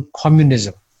world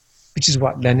communism, which is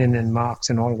what Lenin and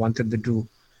Marx and all wanted to do.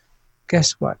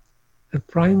 Guess what? The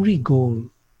primary goal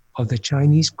of the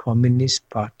Chinese Communist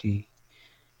Party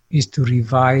is to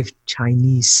revive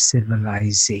Chinese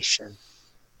civilization.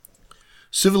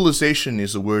 Civilization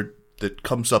is a word that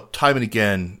comes up time and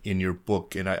again in your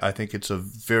book, and I think it's a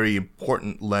very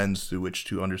important lens through which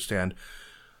to understand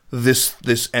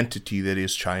this entity that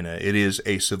is China. It is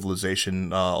a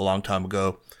civilization. A long time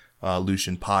ago, Lu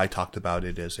Xunpai talked about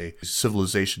it as a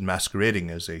civilization masquerading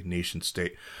as a nation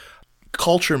state.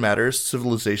 Culture matters,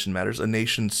 civilization matters. A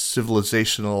nation's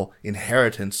civilizational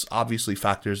inheritance obviously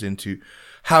factors into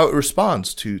how it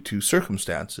responds to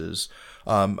circumstances.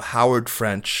 Howard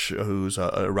French, who's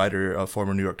a writer, a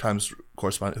former New York Times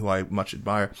correspondent who I much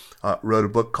admire, wrote a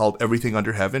book called Everything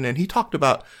Under Heaven, and he talked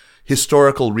about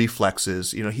historical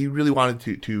reflexes. He really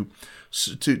wanted to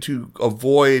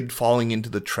avoid falling into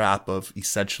the trap of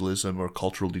essentialism or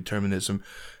cultural determinism,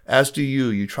 as do you.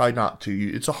 You try not to.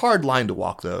 It's a hard line to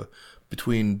walk, though,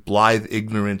 between blithe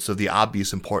ignorance of the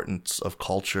obvious importance of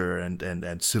culture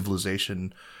and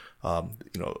civilization.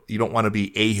 You don't want to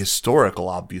be ahistorical,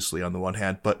 obviously, on the one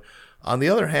hand, but on the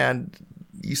other hand,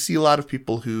 you see a lot of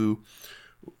people who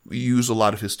use a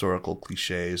lot of historical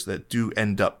cliches that do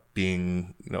end up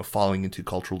being, falling into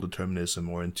cultural determinism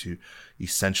or into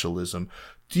essentialism.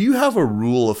 Do you have a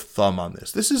rule of thumb on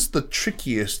this? This is the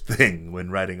trickiest thing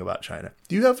when writing about China.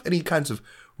 Do you have any kinds of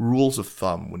rules of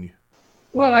thumb when you?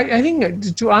 Well, I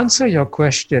think to answer your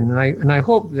question, and I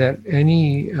hope that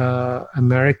any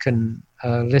American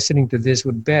listening to this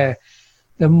would bear,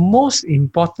 the most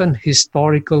important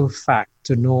historical fact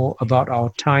to know about our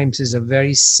times is a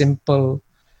very simple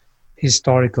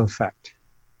historical fact,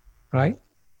 right?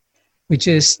 Which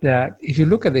is that if you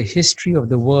look at the history of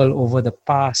the world over the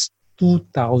past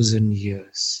 2,000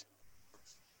 years,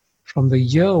 from the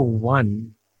year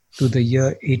 1 to the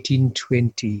year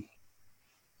 1820,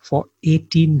 for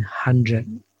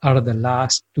 1800 out of the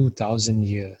last 2,000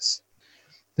 years,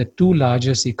 the two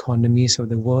largest economies of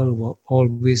the world were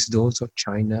always those of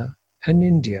China and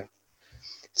India.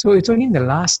 So it's only in the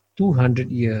last 200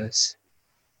 years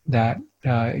that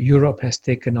Europe has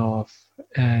taken off,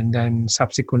 and then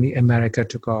subsequently America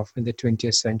took off in the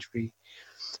 20th century.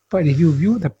 But if you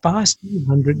view the past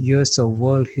 200 years of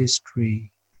world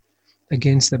history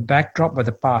against the backdrop of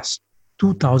the past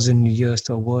 2,000 years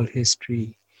of world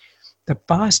history, the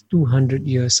past 200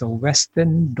 years of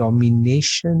Western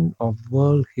domination of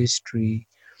world history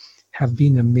have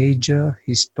been a major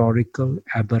historical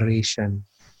aberration.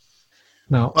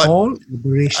 Now, all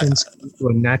aberrations come to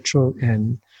a natural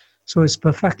end. So it's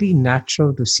perfectly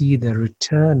natural to see the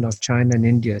return of China and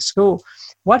India. So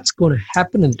what's going to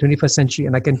happen in the 21st century,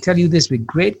 and I can tell you this with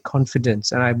great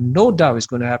confidence, and I have no doubt it's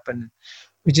going to happen,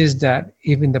 which is that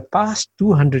if in the past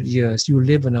 200 years you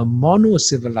live in a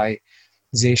mono-civilizational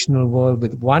world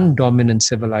with one dominant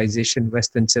civilization,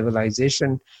 Western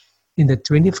civilization, in the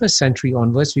 21st century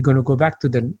onwards, we're going to go back to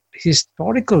the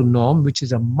historical norm, which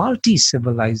is a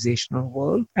multi-civilizational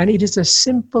world. And it is a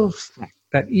simple fact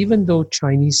that even though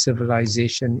Chinese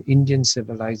civilization, Indian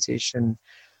civilization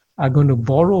are going to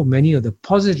borrow many of the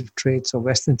positive traits of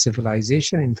Western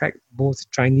civilization, in fact, both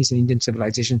Chinese and Indian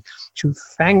civilization should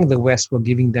thank the West for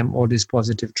giving them all these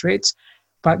positive traits,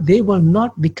 but they will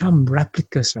not become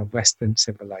replicas of Western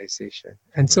civilization.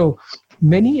 And so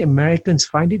many Americans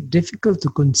find it difficult to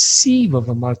conceive of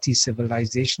a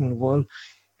multi-civilizational world.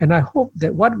 And I hope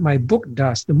that what my book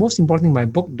does, the most important thing my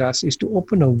book does, is to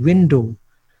open a window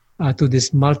to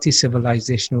this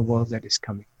multi-civilizational world that is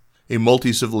coming. A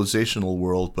multi-civilizational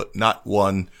world, but not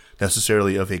one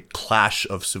necessarily of a clash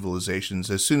of civilizations.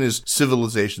 As soon as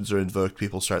civilizations are invoked,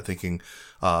 people start thinking,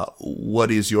 what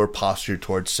is your posture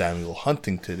towards Samuel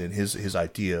Huntington and his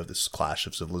idea of this clash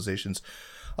of civilizations?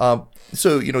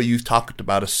 So, you've talked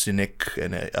about a Cynic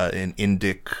and an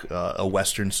Indic, a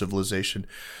Western civilization,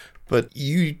 but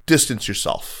you distance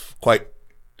yourself quite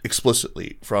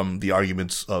explicitly from the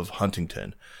arguments of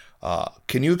Huntington.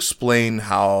 Can you explain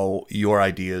how your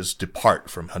ideas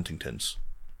depart from Huntington's?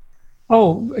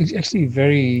 Oh, actually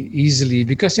very easily,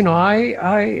 because,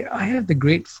 I have the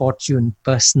great fortune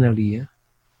personally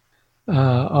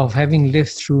of having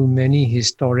lived through many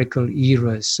historical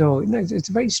eras. So, it's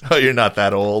very... Oh, you're not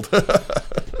that old.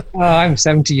 I'm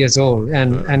 70 years old.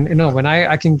 And when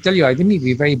I can tell you, I didn't need to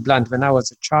be very blunt. When I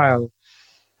was a child,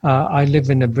 I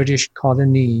lived in a British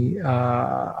colony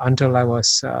until I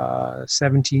was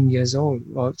 15 years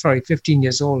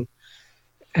old.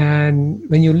 And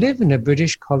when you live in a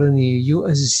British colony, you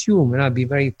assume, and I'll be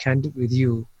very candid with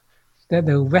you, that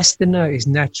the Westerner is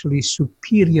naturally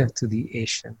superior to the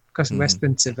Asian, because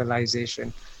Western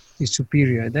civilization is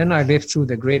superior. Then I lived through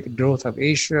the great growth of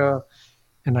Asia,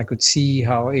 and I could see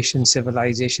how Asian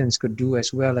civilizations could do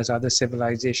as well as other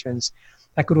civilizations.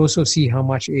 I could also see how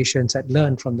much Asians had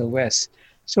learned from the West.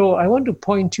 So I want to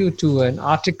point you to an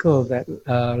article that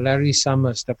Larry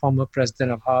Summers, the former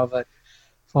president of Harvard,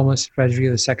 former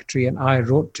Treasury Secretary, and I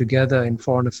wrote together in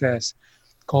Foreign Affairs,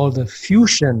 called The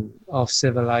Fusion of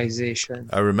Civilization.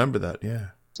 I remember that,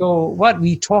 yeah. So what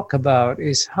we talk about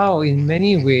is how in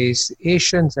many ways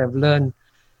Asians have learned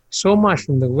so much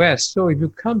from the West. So if you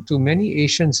come to many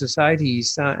Asian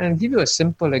societies, and I'll give you a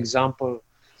simple example,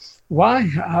 why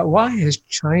has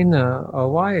China, or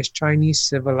why has Chinese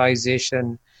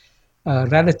civilization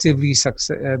relatively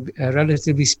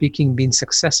speaking been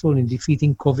successful in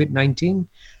defeating COVID-19?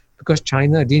 Because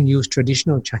China didn't use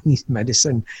traditional Chinese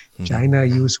medicine. China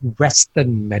used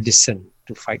Western medicine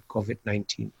to fight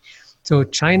COVID-19. So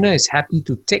China is happy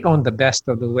to take on the best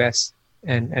of the West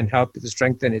and help it to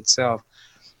strengthen itself.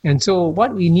 And so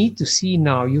what we need to see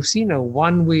now, you've seen a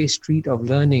one-way street of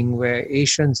learning where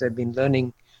Asians have been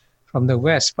learning from the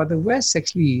West, but the West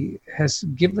actually has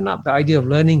given up the idea of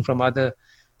learning from other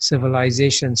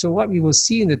civilizations. So what we will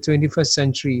see in the 21st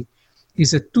century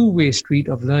is a two-way street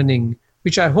of learning,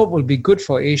 which I hope will be good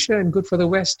for Asia and good for the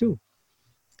West too.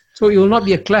 So it will not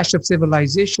be a clash of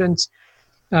civilizations.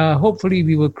 Hopefully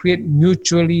we will create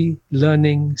mutually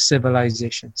learning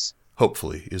civilizations.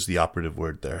 Hopefully is the operative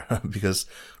word there, because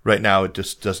right now it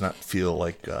just does not feel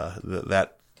like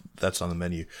that's on the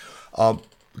menu.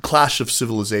 Clash of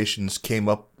civilizations came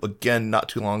up again not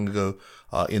too long ago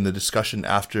in the discussion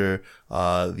after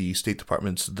the State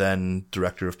Department's then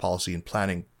Director of Policy and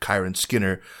Planning, Kyron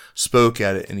Skinner, spoke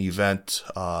at an event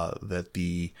that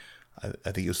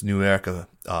I think it was New America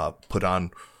put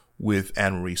on with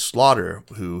Anne-Marie Slaughter,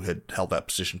 who had held that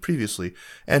position previously,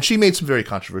 and she made some very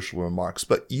controversial remarks.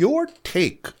 But your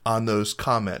take on those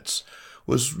comments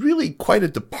was really quite a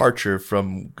departure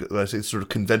from, let's say, sort of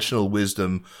conventional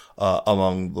wisdom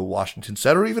among the Washington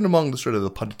set, or even among the sort of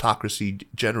the punditocracy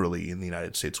generally in the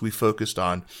United States. We focused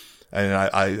on, and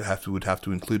I would have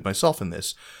to include myself in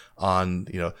this, on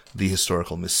the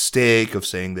historical mistake of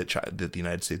saying that that the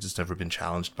United States has never been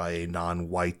challenged by a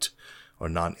non-white or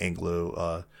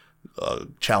non-Anglo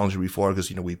challenger before,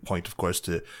 because we point, of course,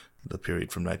 to the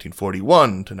period from 1941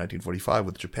 to 1945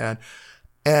 with Japan,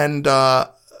 and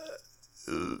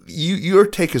your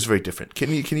take is very different. Can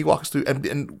you walk us through?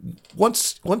 And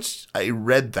once I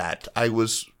read that, I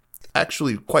was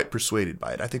actually quite persuaded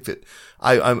by it. I think that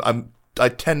I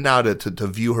tend now to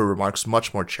view her remarks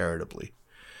much more charitably.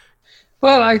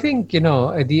 Well, I think,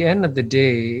 at the end of the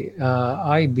day,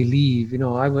 I believe,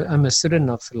 I'm a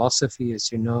student of philosophy,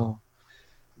 as you know,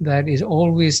 that it's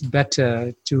always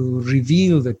better to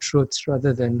reveal the truths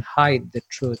rather than hide the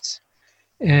truths.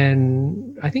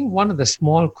 And I think one of the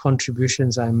small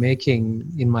contributions I'm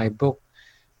making in my book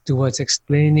towards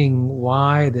explaining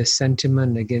why the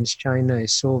sentiment against China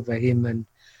is so vehement,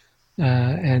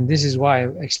 and this is why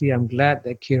I'm glad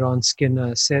that Kyron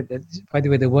Skinner said that, by the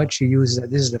way, the word she used, that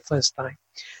this is the first time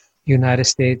the United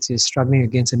States is struggling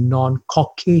against a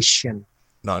non-Caucasian.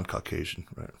 Non-Caucasian,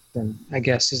 right. And I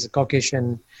guess is a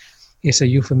Caucasian is a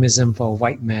euphemism for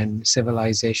white man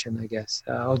civilization, I guess.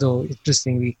 Although,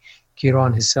 interestingly,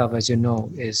 Kyron herself, as you know,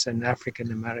 is an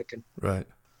African American. Right.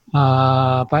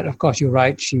 But of course, you're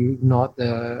right. She ignored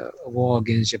the war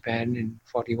against Japan in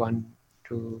 41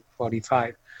 to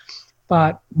 45.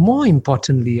 But more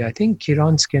importantly, I think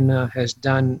Kyron Skinner has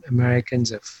done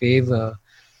Americans a favor,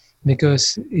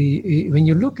 because when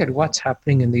you look at what's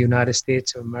happening in the United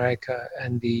States of America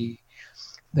and the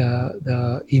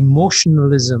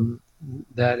emotionalism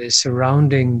that is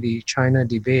surrounding the China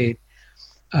debate,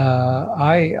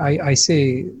 I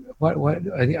say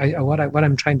what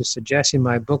I'm trying to suggest in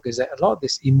my book is that a lot of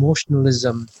this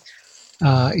emotionalism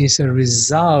is a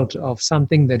result of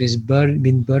something that is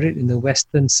been buried in the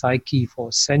Western psyche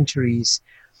for centuries,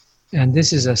 and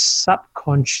this is a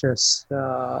subconscious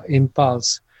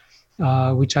impulse,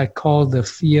 which I call the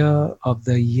fear of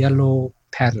the yellow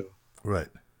peril. Right.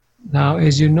 Now,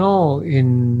 as you know,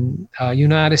 in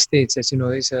United States, as you know,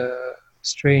 it's a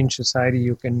strange society.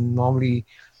 You can normally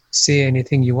say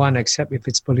anything you want, except if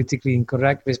it's politically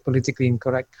incorrect. If it's politically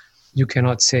incorrect, you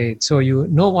cannot say it. So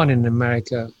no one in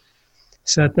America,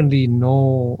 certainly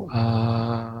no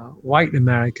white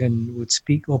American, would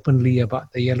speak openly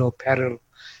about the yellow peril.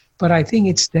 But I think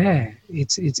it's there.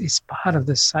 It's part of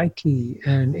the psyche,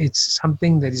 and it's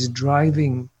something that is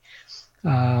driving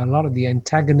a lot of the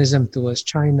antagonism towards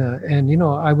China. And,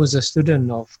 I was a student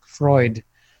of Freud.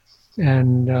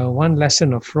 And one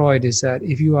lesson of Freud is that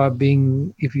if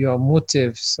your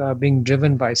motives are being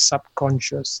driven by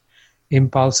subconscious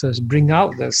impulses, bring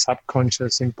out the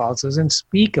subconscious impulses and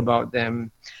speak about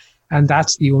them. And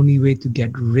that's the only way to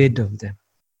get rid of them.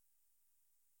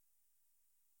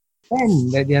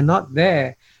 And that they're not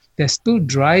there, they're still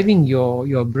driving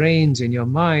your brains and your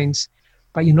minds,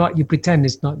 but you pretend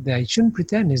it's not there. You shouldn't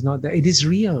pretend it's not there. It is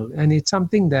real. And it's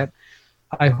something that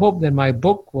I hope that my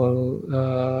book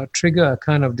will trigger a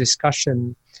kind of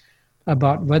discussion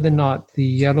about whether or not the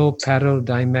yellow peril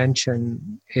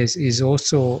dimension is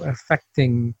also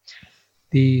affecting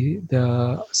the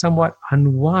somewhat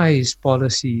unwise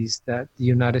policies that the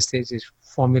United States is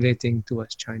formulating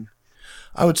towards China.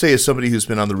 I would say, as somebody who's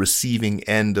been on the receiving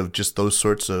end of just those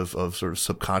sorts of sort of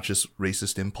subconscious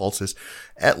racist impulses,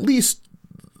 at least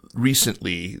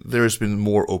recently, there's been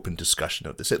more open discussion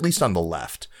of this, at least on the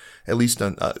left, at least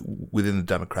within the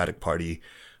Democratic Party.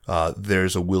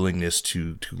 There's a willingness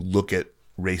to look at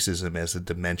racism as a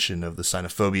dimension of the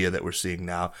xenophobia that we're seeing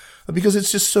now, because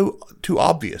it's just so too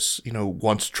obvious.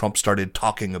 Once Trump started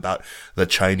talking about the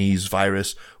Chinese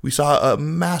virus, we saw a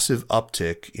massive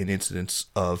uptick in incidents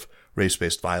of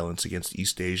race-based violence against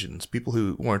East Asians, people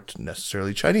who weren't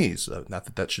necessarily Chinese. Not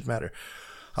that that should matter.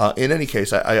 In any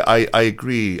case, I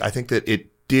agree. I think that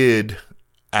it did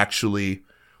actually,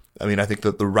 I think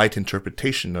that the right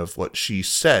interpretation of what she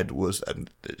said was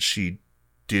that she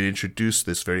did introduce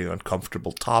this very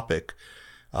uncomfortable topic,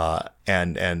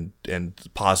 and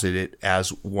posit it as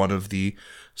one of the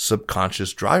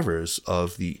subconscious drivers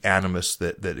of the animus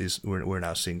that is we're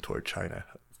now seeing toward China.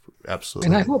 Absolutely.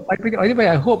 And I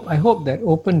hope that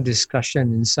open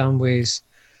discussion in some ways,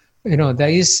 there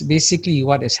is basically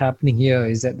what is happening here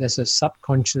is that there's a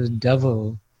subconscious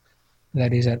devil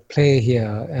that is at play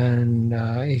here, and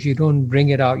if you don't bring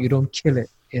it out, you don't kill it.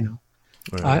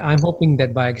 Right. I'm hoping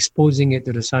that by exposing it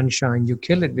to the sunshine, you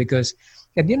kill it, because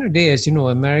at the end of the day, as you know,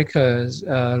 America's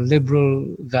liberal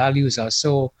values are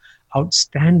so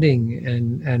outstanding,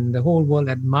 and the whole world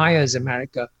admires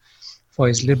America for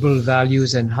its liberal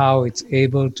values and how it's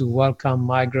able to welcome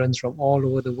migrants from all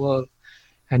over the world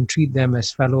and treat them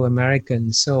as fellow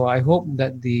Americans. So I hope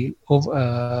that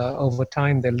over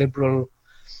time, the liberal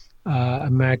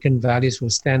American values will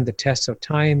stand the test of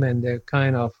time, and the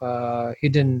kind of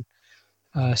hidden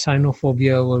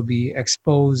xenophobia will be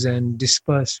exposed and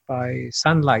dispersed by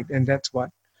sunlight, and that's what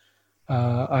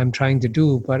I'm trying to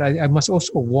do. But I must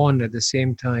also warn at the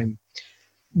same time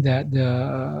that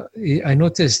I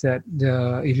noticed that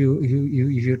if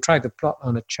you try to plot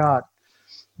on a chart,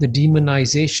 the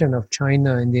demonization of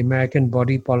China in the American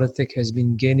body politic has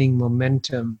been gaining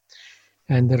momentum.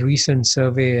 And the recent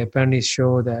survey apparently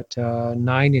show that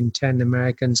 9 in 10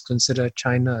 Americans consider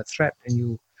China a threat. And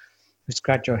you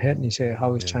scratch your head and you say,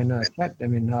 how is China a threat?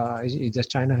 Does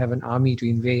China have an army to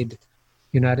invade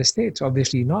United States?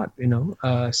 Obviously not,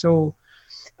 So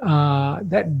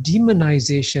that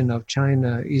demonization of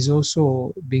China is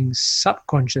also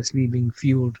subconsciously being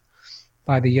fueled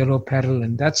by the yellow peril,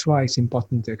 and that's why it's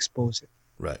important to expose it.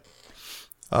 Right.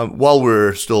 While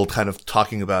we're still kind of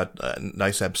talking about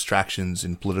nice abstractions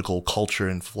in political culture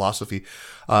and philosophy,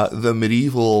 the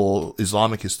medieval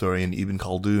Islamic historian Ibn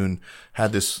Khaldun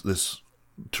had this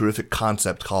terrific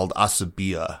concept called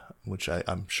asabiya, which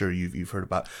I'm sure you've heard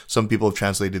about. Some people have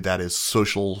translated that as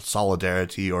social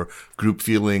solidarity or group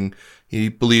feeling. He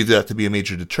believed that to be a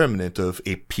major determinant of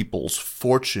a people's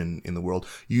fortune in the world.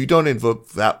 You don't invoke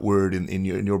that word in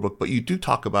your book, but you do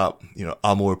talk about,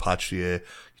 amor patriae.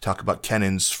 You talk about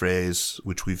Kennan's phrase,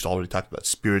 which we've already talked about,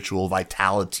 spiritual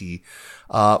vitality.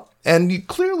 And you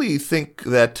clearly think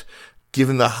that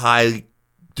given the high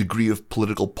degree of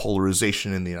political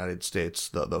polarization in the United States,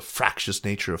 the fractious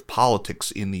nature of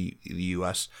politics in the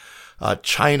U.S.,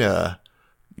 China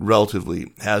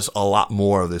relatively has a lot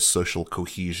more of this social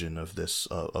cohesion of this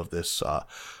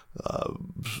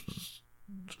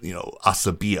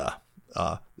asabiya,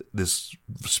 this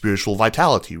spiritual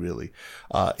vitality. Really,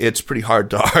 it's pretty hard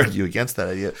to argue against that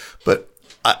idea, but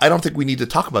I don't think we need to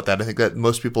talk about that. I think that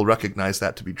most people recognize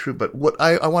that to be true. But what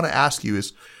I want to ask you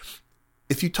is,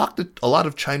 if you talk to a lot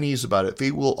of Chinese about it,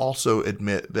 they will also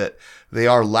admit that they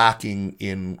are lacking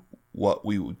in what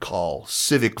we would call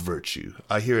civic virtue.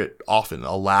 I hear it often,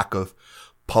 a lack of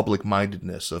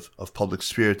public-mindedness, of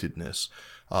public-spiritedness,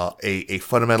 a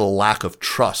fundamental lack of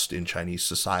trust in Chinese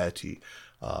society.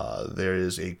 There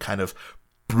is a kind of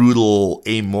brutal,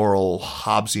 amoral,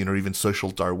 Hobbesian, or even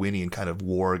social Darwinian kind of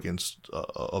war against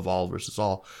of all versus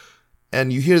all.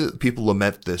 And you hear that people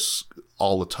lament this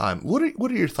all the time. What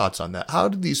are your thoughts on that? How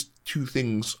can these two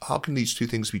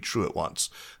things be true at once?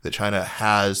 That China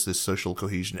has this social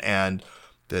cohesion and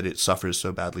that it suffers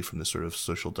so badly from this sort of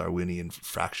social Darwinian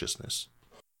fractiousness?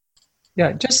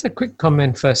 Yeah, just a quick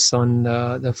comment first on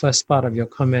the first part of your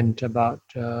comment about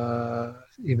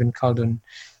Ibn Khaldun.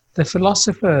 The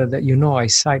philosopher that I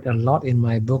cite a lot in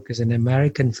my book is an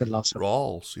American philosopher.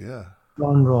 Rawls, yeah.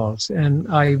 John Rawls. And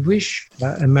I wish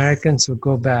Americans would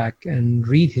go back and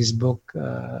read his book,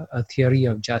 A Theory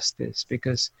of Justice,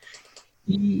 because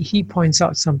he points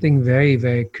out something very,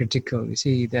 very critical. You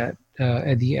see, that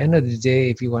at the end of the day,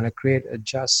 if you want to create a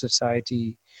just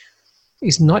society,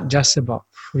 it's not just about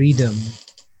freedom.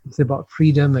 It's about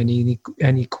freedom and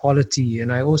equality.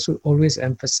 And I also always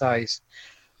emphasize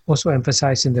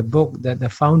in the book that the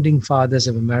founding fathers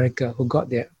of America, who got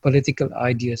their political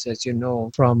ideas, as you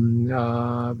know, from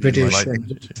British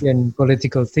and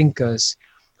political thinkers,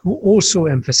 who also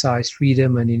emphasized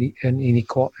freedom and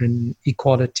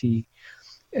equality.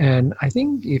 And I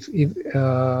think if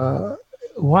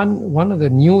one of the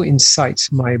new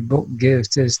insights my book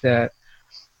gives is that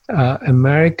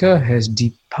America has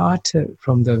departed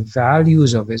from the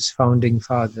values of its founding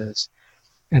fathers.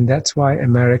 And that's why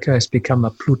America has become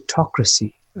a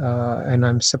plutocracy. And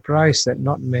I'm surprised that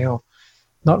not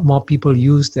more people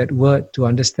use that word to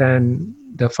understand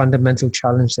the fundamental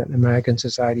challenge that American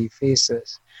society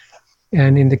faces.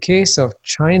 And in the case of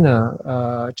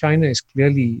China, China is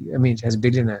clearly, it has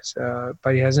billionaires,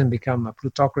 but it hasn't become a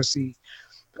plutocracy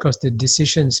because the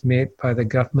decisions made by the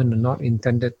government are not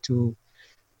intended to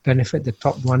benefit the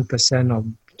top 1% or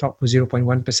top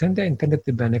 0.1%. They're intended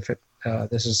to benefit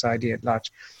the society at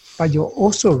large. But you're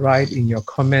also right in your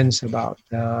comments about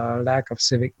the lack of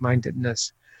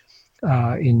civic-mindedness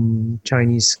in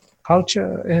Chinese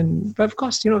culture. But of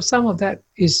course, some of that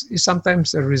is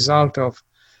sometimes a result of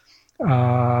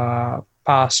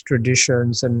past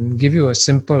traditions. And give you a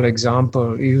simple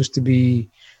example, it used to be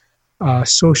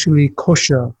socially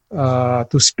kosher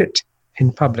to spit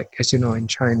in public, as you know, in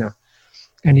China.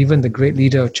 And even the great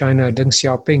leader of China, Deng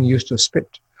Xiaoping, used to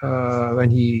spit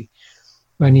when he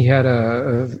had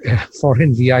a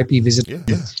foreign VIP visitor.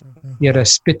 Yeah. He had a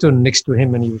spittoon next to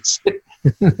him and he would spit.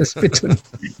 The spittoon.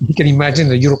 You can imagine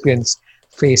the Europeans'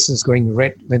 faces going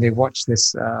red when they watch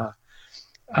this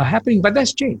happening, but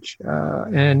that's changed.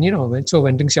 And so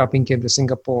when Deng Xiaoping came to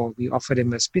Singapore, we offered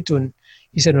him a spittoon.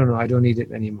 He said, no, I don't need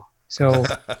it anymore. So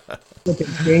it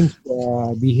can change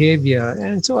behavior.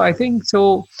 And so I think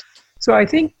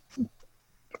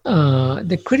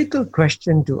the critical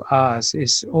question to ask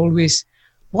is always,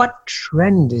 what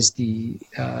trend is the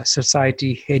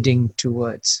society heading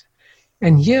towards?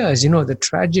 And here, as you know, the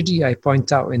tragedy I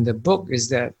point out in the book is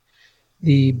that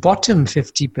the bottom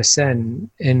 50%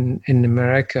 in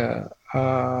America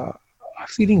are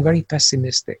feeling very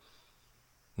pessimistic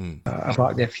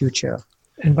about their future.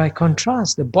 And by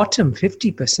contrast, the bottom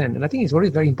 50%, and I think it's always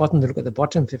very important to look at the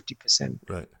bottom 50%.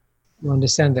 Right. To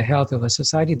understand the health of a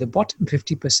society, the bottom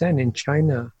 50% in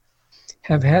China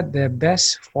have had their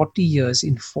best 40 years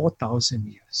in 4,000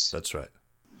 years. That's right.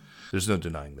 There's no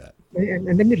denying that.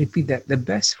 And let me repeat that, the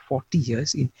best 40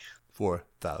 years in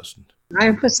 4,000. I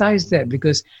emphasize that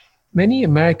because many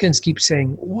Americans keep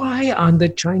saying, why aren't the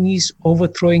Chinese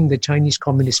overthrowing the Chinese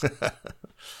Communist Party?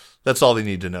 That's all they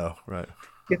need to know, right?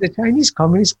 If the Chinese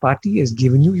Communist Party has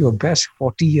given you your best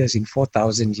 40 years in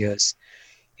 4,000 years,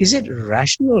 is it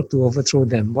rational to overthrow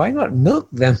them? Why not milk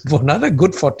them for another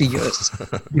good 40 years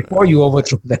before you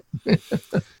overthrow them?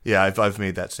 Yeah, I've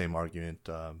made that same argument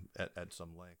at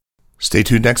some length. Stay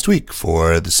tuned next week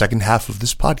for the second half of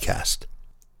this podcast.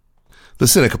 The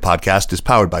Sinica Podcast is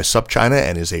powered by SupChina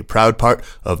and is a proud part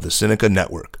of the Sinica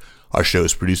Network. Our show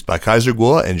is produced by Kaiser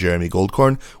Guo and Jeremy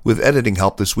Goldkorn, with editing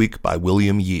help this week by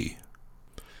William Yi.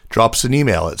 Drop us an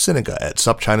email at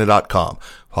sinica@supchina.com.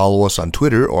 Follow us on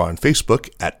Twitter or on Facebook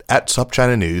at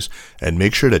SupChina News, and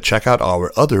make sure to check out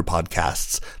our other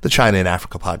podcasts, the China and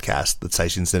Africa podcast, the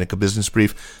Caixin Sinica Business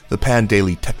Brief, the Pan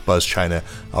Daily Tech Buzz China,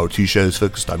 our two shows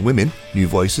focused on women, New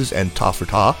Voices, and Ta for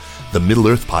Ta, the Middle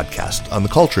Earth podcast on the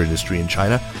culture industry in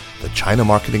China, the China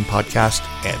Marketing podcast,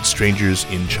 and Strangers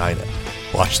in China.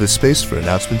 Watch this space for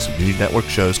announcements of new network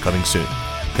shows coming soon.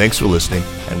 Thanks for listening,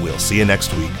 and we'll see you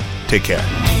next week. Take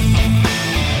care.